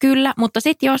komediat kyllä, mutta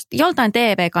sitten jos joltain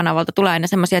TV-kanavalta tulee aina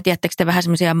semmoisia, tiedättekö te, vähän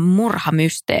semmoisia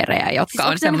murhamysteerejä, jotka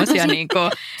on semmoisia niinku...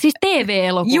 Siis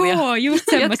TV-elokuvia? Joo, just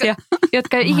semmoisia.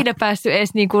 Jotka ei ikinä päässyt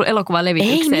edes niinku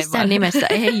elokuvalevitykseen. Ei missään nimessä,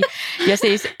 ei. Ja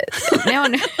siis ne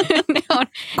on...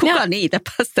 Kuka niitä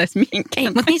päästäisi mihinkään? Ei,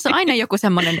 mutta niissä on aina joku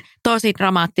semmoinen tosi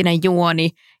dramaattinen juoni.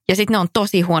 Ja sitten ne on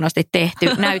tosi huonosti tehty.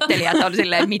 Näyttelijät on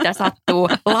silleen, mitä sattuu.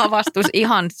 Lavastus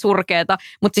ihan surkeeta.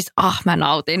 Mutta siis, mä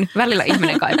nautin. Välillä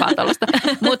ihminen kaipaa tuollaista.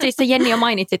 Mutta siis se Jenni jo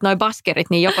mainitsit noi baskerit,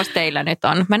 niin jokos teillä nyt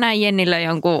on. Mä näin Jennille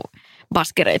jonkun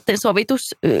baskereiden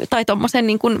sovitus tai tommosen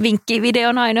niin kuin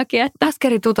vinkkivideon ainakin. Että...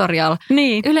 Baskeritutorial.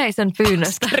 Niin. Yleisön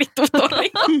pyynnöstä.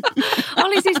 Baskeritutorial.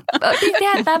 Oli siis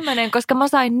tehdä tämmöinen, koska mä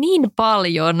sain niin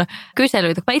paljon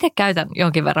kyselyitä. Mä itse käytän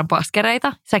jonkin verran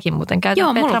baskereita. Säkin muuten käytät,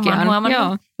 joo, Petra, mä oon huomannut.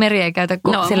 Joo. Meri ei käytä,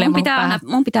 kun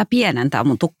mun pitää pienentää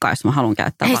mun tukkaa, jos mä haluan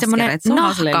käyttää baskereita. Se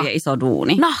on liian iso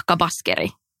duuni. Nahkabaskeri.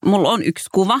 Mulla on yksi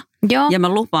kuva. Joo. Ja mä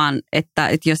lupaan, että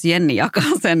jos Jenni jakaa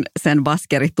sen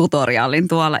baskeritutorialin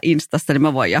tuolla Instassa, niin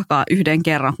mä voin jakaa yhden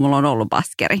kerran, kun mulla on ollut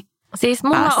baskeri. Siis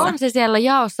mulla on se siellä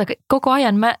jaossa koko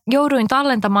ajan. Mä jouduin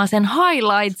tallentamaan sen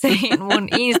highlightsiin mun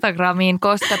Instagramiin,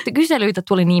 koska kyselyitä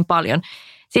tuli niin paljon.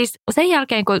 Siis sen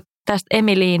jälkeen, kun tästä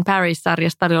Emily in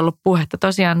Paris-sarjasta oli ollut puhetta,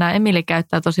 tosiaan nämä Emily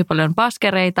käyttää tosi paljon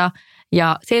baskereita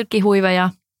ja silkkihuiveja,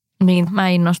 niin mä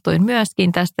innostuin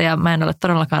myöskin tästä ja mä en ole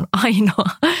todellakaan ainoa.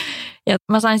 Ja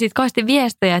mä sain siitä kauheasti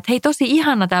viestejä, että hei, tosi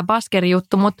ihana tämä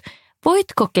baskeri-juttu, mutta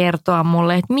voitko kertoa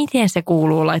mulle, että miten se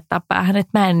kuuluu laittaa päähän,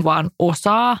 että mä en vaan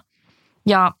osaa.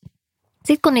 Ja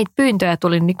sitten kun niitä pyyntöjä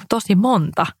tuli niin tosi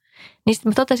monta, niin sitten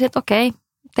mä totesin, että okei,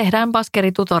 tehdään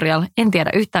baskeritutorial. En tiedä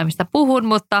yhtään, mistä puhun,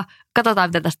 mutta katsotaan,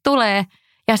 mitä tästä tulee.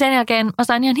 Ja sen jälkeen mä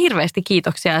sain ihan hirveästi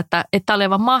kiitoksia, että tämä oli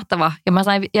aivan mahtava. Ja mä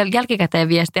sain jälkikäteen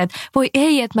viestiä, että voi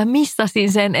ei, että mä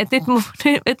missasin sen. Että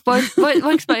nyt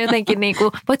voinko mä jotenkin,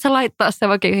 voit sä laittaa se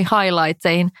vaikka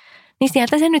highlightseihin. Niin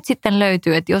sieltä se nyt sitten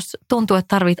löytyy, että jos tuntuu,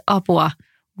 että tarvit apua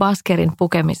baskerin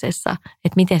pukemisessa,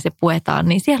 että miten se puetaan,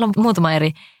 niin siellä on muutama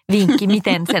eri vinkki,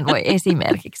 miten sen voi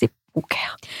esimerkiksi pukea.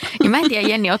 Ja mä en tiedä,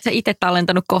 Jenni, ootko sä itse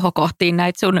tallentanut kohokohtiin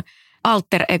näitä sun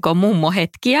alter ego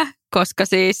mummohetkiä, koska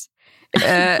siis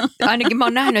ainakin mä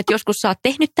oon nähnyt, että joskus sä oot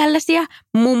tehnyt tällaisia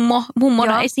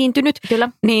mummona joo, esiintynyt. Kyllä.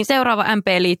 Niin seuraava MP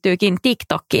liittyykin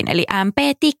TikTokiin, eli MP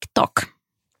TikTok.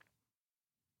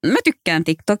 Mä tykkään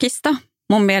TikTokista.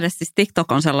 Mun mielestä siis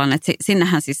TikTok on sellainen, että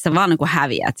sinnehän siis sä vaan niin kuin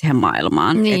häviät siihen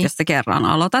maailmaan, niin, että jos sä kerran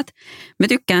aloitat. Mä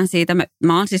tykkään siitä.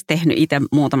 Mä oon siis tehnyt itse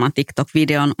muutaman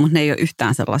TikTok-videon, mutta ne ei ole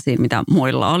yhtään sellaisia, mitä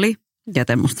muilla oli.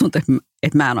 Joten musta tuntuu,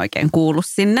 että mä en oikein kuulu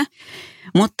sinne.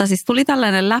 Mutta siis tuli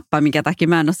tällainen läppä, minkä takia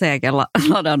mä en ole sen jälkeen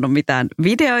ladannut mitään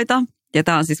videoita. Ja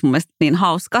tää on siis mun mielestä niin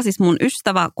hauska. Siis mun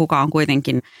ystävä, kuka on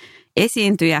kuitenkin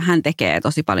esiintyjä, hän tekee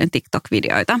tosi paljon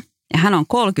TikTok-videoita. Ja hän on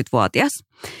 30-vuotias.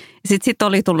 Sitten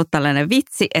oli tullut tällainen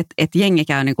vitsi, että jengi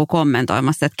käy niinku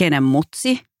kommentoimassa, että kenen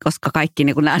mutsi, koska kaikki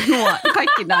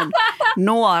nämä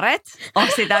nuoret on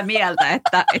sitä mieltä,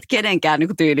 että kenenkään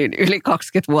niinku tyylin yli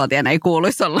 20-vuotiaana ei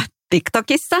kuuluisi olla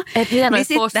TikTokissa. Että mitä noi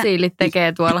fossiilit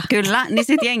tekee tuolla. Kyllä, niin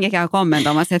sitten jengi käy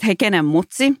kommentoimassa, että hei, kenen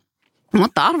mutsi.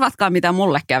 Mutta arvatkaa, mitä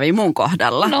mulle kävi mun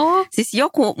kohdalla. No. Siis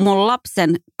joku mun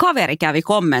lapsen kaveri kävi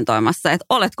kommentoimassa, että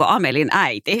oletko Amelin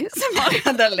äiti. Se mä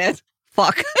olin tälleen, että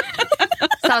fuck.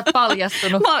 Sä oot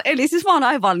paljastunut. Eli siis mä oon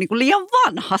aivan niin kuin liian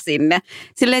vanha sinne.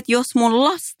 Silleen, että jos mun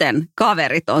lasten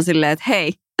kaverit on silleen, että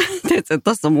hei,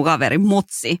 tuossa on mun kaveri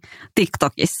mutsi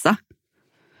TikTokissa.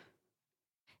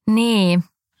 Niin.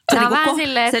 Se on vähän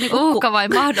silleen, että uhka vai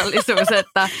mahdollisuus,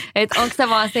 että onko se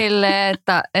vaan silleen,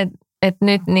 että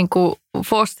nyt niin kuin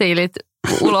fossiilit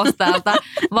ulos täältä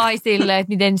vai silleen, että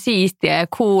miten siistiä ja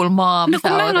cool mom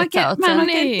sä oot. Mä en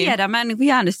oikein tiedä. Mä en niin kuin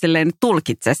jäänyt silleen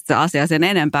tulkitse sitä asiaa sen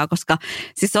enempää, koska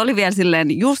siis se oli vielä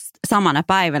silleen just samana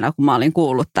päivänä, kun mä olin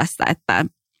kuullut tästä, että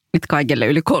kaikille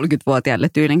yli 30-vuotiaille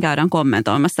tyylin käydään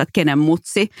kommentoimassa, että kenen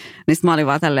mutsi. Niin mä olin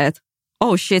vaan tälleen, että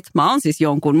oh shit, mä oon siis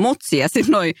jonkun mutsi. Ja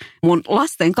sitten noi mun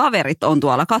lasten kaverit on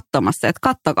tuolla katsomassa, että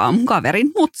kattokaa mun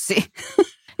kaverin mutsi.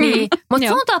 Niin, mutta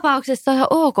sun tapauksessa on ihan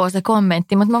ok se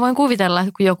kommentti, mutta mä voin kuvitella,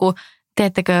 että kun joku,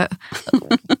 teettekö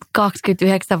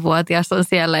 29-vuotias on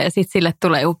siellä ja sitten sille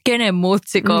tulee joku kenen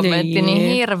mutsi-kommentti,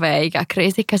 niin hirveä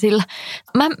ikäkriisikäsillä.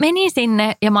 Mä menin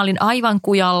sinne ja mä olin aivan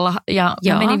kujalla ja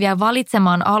mä menin vielä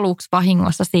valitsemaan aluksi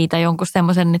vahingossa siitä jonkun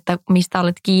semmoisen, että mistä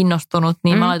olet kiinnostunut,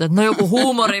 niin mä laitan, että no joku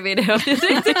huumorivideo.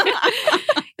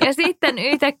 Ja sitten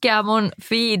yhtäkkiä mun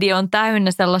feedi on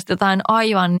täynnä sellaista jotain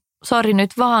aivan, sori nyt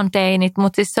vaan teinit,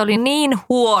 mutta siis se oli niin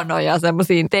huonoja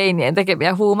semmoisia teinien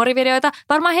tekemiä huumorivideoita.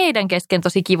 Varmaan heidän kesken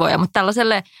tosi kivoja, mutta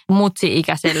tällaiselle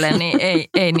mutsi-ikäiselle niin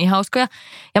ei niin hauskoja.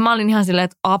 Ja mä olin ihan silleen,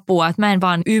 että apua, että mä en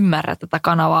vaan ymmärrä tätä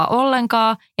kanavaa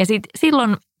ollenkaan. Ja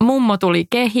silloin mummo tuli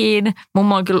kehiin.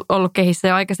 Mummo on kyllä ollut kehissä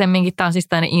jo aikaisemminkin. Tämä on siis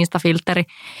tämmöinen Insta-filtteri.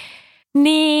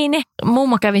 Niin,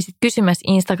 mummo kävi sitten kysymässä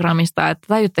Instagramista, että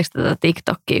tajutteko tätä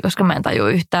TikTokia, koska mä en taju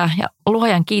yhtään. Ja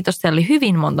luojan kiitos, siellä oli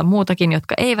hyvin monta muutakin,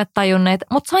 jotka eivät tajunneet.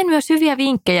 Mutta sain myös hyviä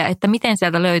vinkkejä, että miten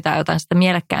sieltä löytää jotain sitä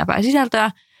mielekkäämpää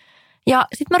sisältöä. Ja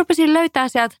sitten mä rupesin löytää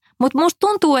sieltä, mutta musta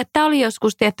tuntuu, että tämä oli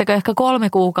joskus, tiettäkö, ehkä 3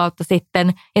 kuukautta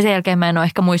sitten. Ja sen jälkeen mä en ole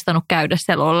ehkä muistanut käydä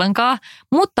siellä ollenkaan.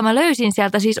 Mutta mä löysin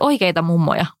sieltä siis oikeita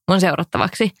mummoja mun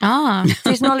seurattavaksi.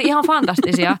 Siis ne oli ihan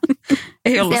fantastisia.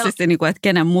 Ei ollut siis se, että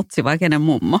kenen mutsi vai kenen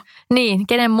mummo. Niin,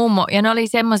 kenen mummo. Ja ne oli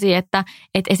semmoisia, että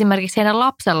esimerkiksi heidän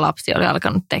lapsenlapsi oli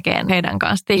alkanut tekemään heidän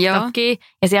kanssa TikTokia.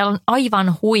 Ja siellä on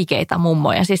aivan huikeita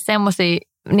mummoja. Siis semmoisia,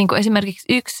 niin kuin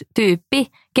esimerkiksi yksi tyyppi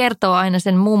kertoo aina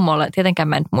sen mummolle. Tietenkään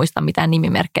mä en muista mitään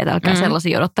nimimerkkejä, älkää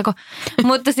sellaisia odottako.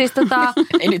 Mutta siis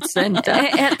ei nyt sentään.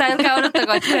 Älkää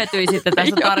odottako, että hyötyisitte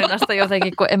tästä tarinasta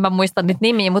jotenkin, kun en mä muista niitä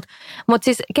nimiä. Mutta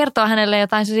siis kertoo hänelle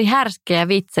jotain sellaisia härskejä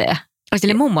vitsejä.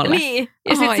 Sille mummolle? Niin.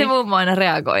 Ja sitten se mummo aina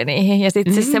reagoi niihin. Ja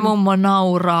sitten siis se mummo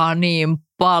nauraa niin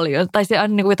paljon. Tai se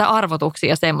on niinku jotain arvotuksia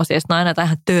ja semmoisia. Sitten ne on aina jotain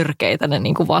ihan törkeitä ne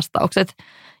niinku vastaukset.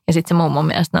 Ja sitten se mummon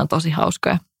mielestä ne on tosi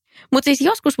hauskoja. Mutta siis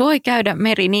joskus voi käydä,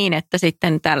 Meri, niin, että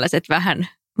sitten tällaiset vähän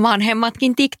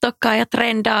vanhemmatkin TikTokkaa ja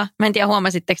trendaa. Mä en tiedä,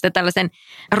 huomasitteko te tällaisen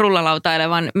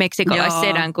rullalautailevan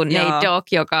meksikolaissedän kuin Nate Dogg,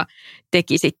 joka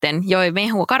teki sitten, joi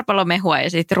karpalomehua ja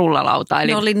sitten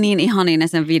rullalautaili. Ne oli niin ihania ne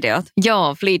sen videot.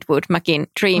 Joo, Fleetwood Macin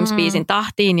Dreams-biisin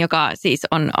tahtiin, joka siis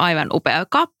on aivan upea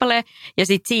kappale. Ja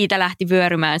sitten siitä lähti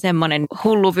vyörymään semmoinen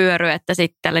hullu vyöry, että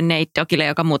sitten tälle Nate Doggille,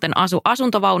 joka muuten asui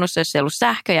asuntovaunussa, jos ei ollut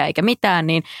sähköjä eikä mitään,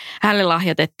 niin hänelle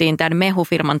lahjoitettiin tämän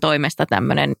mehufirman toimesta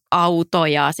tämmöinen auto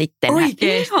ja sitten...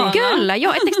 Oikeesti? Kyllä,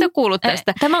 joo, ettekö te kuullut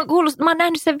tästä? Mä oon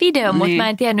nähnyt sen videon, mutta mä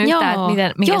en tiennyt yhtään,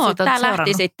 että mikä siitä on tämä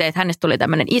lähti sitten, että hänestä tuli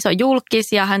tämmöinen iso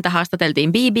julkis ja häntä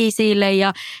haastateltiin BBClle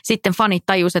ja sitten fanit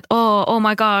tajusivat, että oh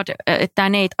my god, että tämä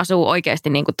Nate asuu oikeasti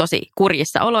niin kuin tosi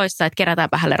kurjissa oloissa, että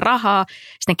kerätäänpä hänelle rahaa.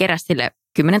 Sitten keräsi sille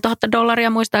 $10,000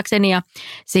 muistaakseni ja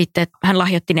sitten hän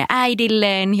lahjoitti ne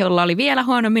äidilleen, jolla oli vielä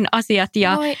huonommin asiat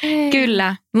ja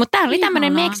kyllä. Mutta tämä oli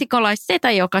tämmöinen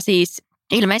meksikolaissetä, joka siis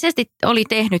ilmeisesti oli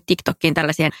tehnyt TikTokiin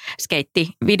tällaisia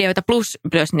skeittivideoita plus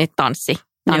myös niitä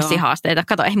tanssihaasteita.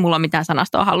 Kato, ei mulla ole mitään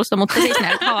sanastoa hallussa, mutta siis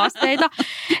näitä haasteita.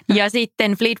 Ja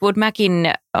sitten Fleetwood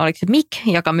Macin, oliko se Mick,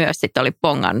 joka myös sitten oli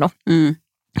pongannut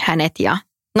hänet ja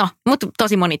mutta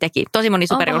tosi moni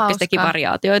superjulkis teki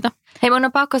variaatioita. Hei, mun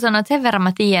on pakko sanoa, että sen verran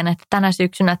mä tiedän, että tänä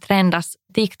syksynä trendas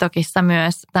TikTokissa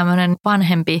myös tämmöinen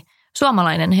vanhempi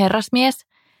suomalainen herrasmies.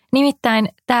 Nimittäin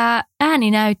tämä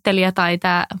ääninäyttelijä tai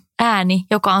tämä ääni,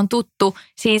 joka on tuttu,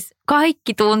 siis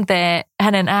kaikki tuntee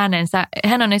hänen äänensä.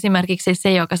 Hän on esimerkiksi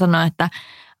se, joka sanoo, että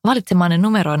valitsemaanne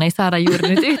numeroon ei saada juuri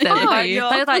nyt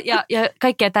yhteyttä. ja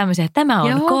kaikkea tämmöisiä. Tämä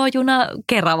on K-juna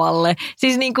Keravalle.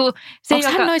 Siis niinku se, onko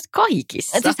hän noissa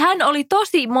kaikissa? Siis hän oli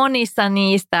tosi monissa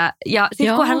niistä. Ja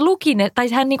sitten kun hän luki ne,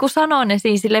 tai hän niinku sanoo ne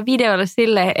siis sille videolle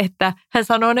silleen, että hän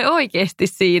sanoo ne oikeasti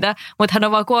siinä. Mutta hän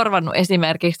on vaan korvannut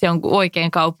esimerkiksi jonkun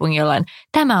oikein kaupungin jollain.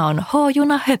 Tämä on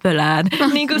H-juna Höpölään.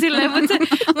 niin kuin silleen,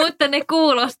 mutta ne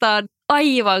kuulostaa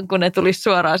aivan, kun ne tulisi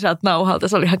suoraan sieltä nauhalta.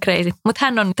 Se oli ihan crazy. Mutta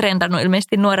hän on trendannut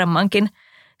ilmeisesti nuoremmankin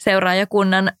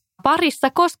seuraajakunnan parissa,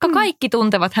 koska kaikki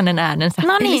tuntevat hänen äänensä.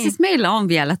 No niin. Eli siis meillä on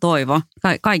vielä toivo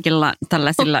kaikilla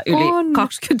tällaisilla yli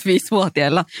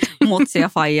 25-vuotiailla mutsia,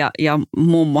 faija ja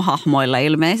mummohahmoilla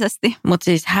ilmeisesti. Mutta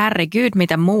siis herregud,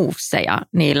 mitä moveseja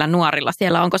niillä nuorilla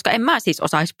siellä on, koska en mä siis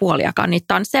osaisi puoliakaan niitä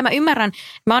tansseja. Mä ymmärrän,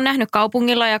 mä oon nähnyt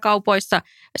kaupungilla ja kaupoissa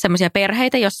semmoisia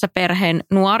perheitä, jossa perheen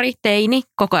nuori teini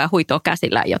koko ajan huitoo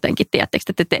käsillä jotenkin, tiedättekö,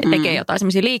 että tekee jotain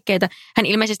semmoisia liikkeitä. Hän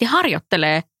ilmeisesti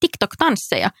harjoittelee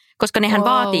TikTok-tansseja, koska nehän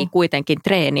vaatii kuitenkin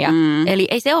treeniä. Eli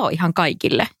ei se ole ihan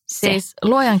kaikille se. Siis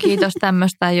luojan kiitos,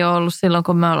 tämmöistä ei ole ollut silloin,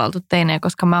 kun me ollaan oltu teinejä,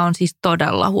 koska mä oon siis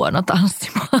todella huono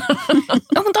tanssimaan.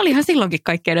 No, mutta olihan silloinkin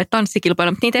kaikkea ne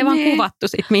tanssikilpailuja, mutta niitä ei vaan kuvattu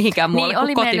sit mihinkään muualle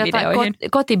kuin kotivideoihin.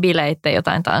 Kotibileitte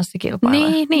jotain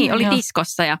tanssikilpailuja. Niin oli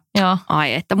diskossa ja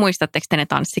ai, että muistatteko te ne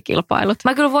tanssikilpailut?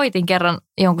 Mä kyllä voitin kerran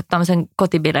jonkun tämmöisen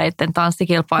kotibileitten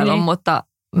tanssikilpailun, mutta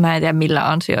mä en tiedä millä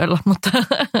ansioilla, mutta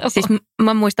siis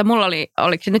mä muistan, mulla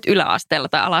oliko se nyt yläasteella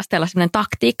tai alasteella sellainen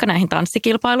taktiikka näihin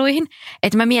tanssikilpailuihin,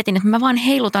 että mä mietin, että mä vaan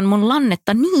heilutan mun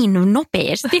lannetta niin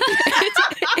nopeasti,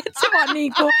 että se vaan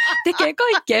niinku tekee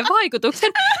kaikkeen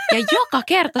vaikutuksen. Ja joka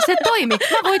kerta se toimi.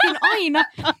 Mä voitin aina.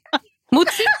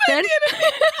 Mutta sitten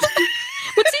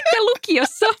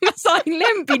lukiossa mä sain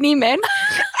lempinimen,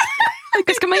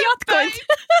 koska mä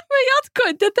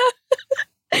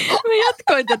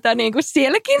jatkoin tätä niin kuin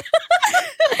sielläkin.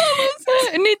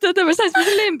 Niin mä sain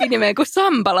semmoisen lempinimen kuin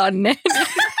Sambalanne.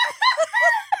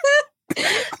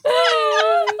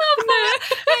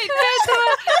 Hei Petra,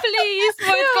 please,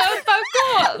 voitko ottaa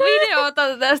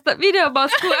videota tästä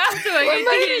videomatskua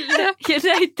ja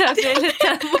näyttää meille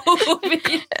tämän muuvin.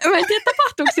 Mä en tiedä,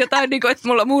 tapahtuuko jotain, niin kuin, että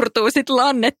mulla murtuu sit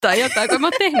lanne tai jotain, kun mä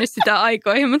oon tehnyt sitä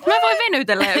aikoihin, mutta mä voin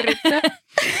venytellä ja yrittää.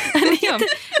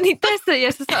 Niin tässä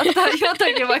iässä saattaa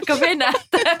jotakin vaikka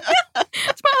venähtää.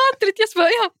 Mä ajattelin, että jos mä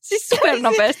ihan siis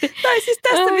supernopeasti. Tai siis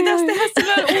tästä pitäisi tehdä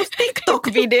sellainen uusi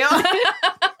TikTok-video.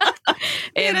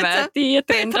 En mä tiedä.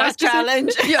 Petra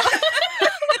Challenge.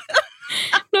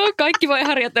 No kaikki voi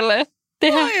harjoitella ja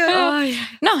tehdä.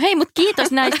 No hei, mutta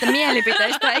kiitos näistä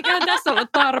mielipiteistä. Eiköhän tässä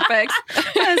ollut tarpeeksi.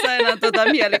 Mä en saa enää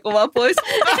mielikuvaa pois.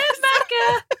 En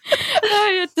mäkään.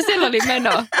 Ai, että sillä oli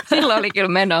meno. Sillä oli kyllä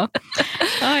meno.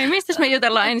 Ai, mistäs me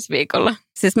jutellaan ensi viikolla?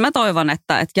 Siis mä toivon,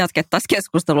 että jatkettaisiin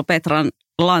keskustelu Petran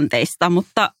lanteista,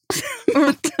 mutta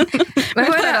me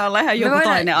voidaan olla ihan joku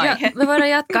toinen aihe. Me voidaan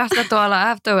jatkaa sitä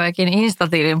tuolla Afterworkin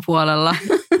Instatilin puolella.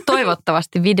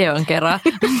 Toivottavasti videon kerran.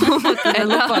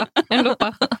 En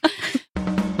lupa.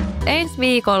 Ensi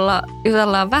viikolla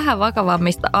jutellaan vähän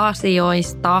vakavammista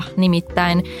asioista,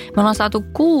 nimittäin me ollaan saatu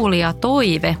kuulija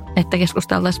toive, että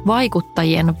keskusteltaisiin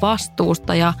vaikuttajien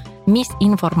vastuusta ja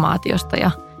misinformaatiosta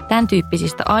ja tämän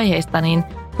tyyppisistä aiheista, niin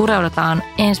pureudutaan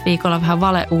ensi viikolla vähän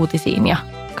valeuutisiin ja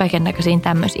kaiken näköisiin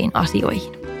tämmöisiin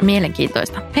asioihin.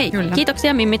 Mielenkiintoista. Hei, kyllä.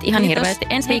 Kiitoksia mimmit ihan hirveästi.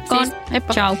 Ensi viikkoon.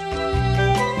 Heippa. Ciao.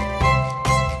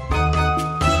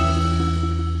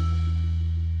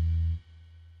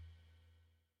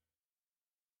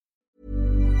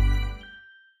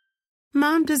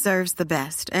 Mom deserves the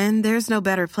best, and there's no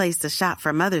better place to shop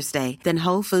for Mother's Day than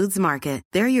Whole Foods Market.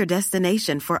 They're your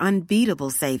destination for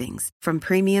unbeatable savings, from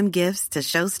premium gifts to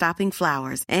show-stopping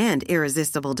flowers and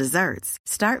irresistible desserts.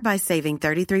 Start by saving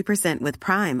 33% with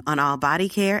Prime on all body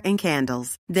care and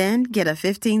candles. Then get a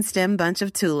 15-stem bunch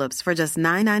of tulips for just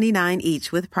 $9.99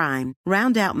 each with Prime.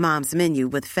 Round out Mom's menu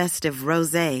with festive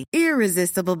rosé,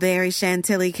 irresistible berry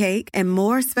chantilly cake, and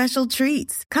more special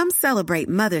treats. Come celebrate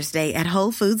Mother's Day at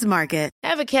Whole Foods Market.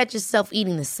 Ever catch yourself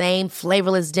eating the same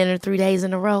flavorless dinner 3 days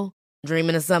in a row?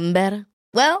 Dreaming of something better?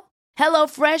 Well,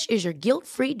 HelloFresh is your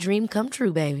guilt-free dream come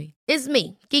true, baby. It's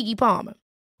me, Keke Palmer.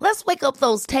 Let's wake up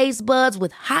those taste buds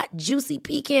with hot, juicy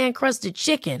pecan-crusted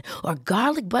chicken or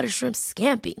garlic butter shrimp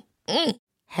scampi.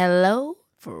 Hello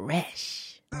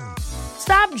Fresh.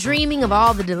 Stop dreaming of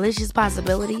all the delicious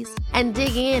possibilities and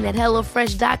dig in at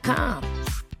HelloFresh.com.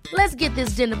 Let's get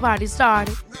this dinner party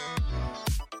started.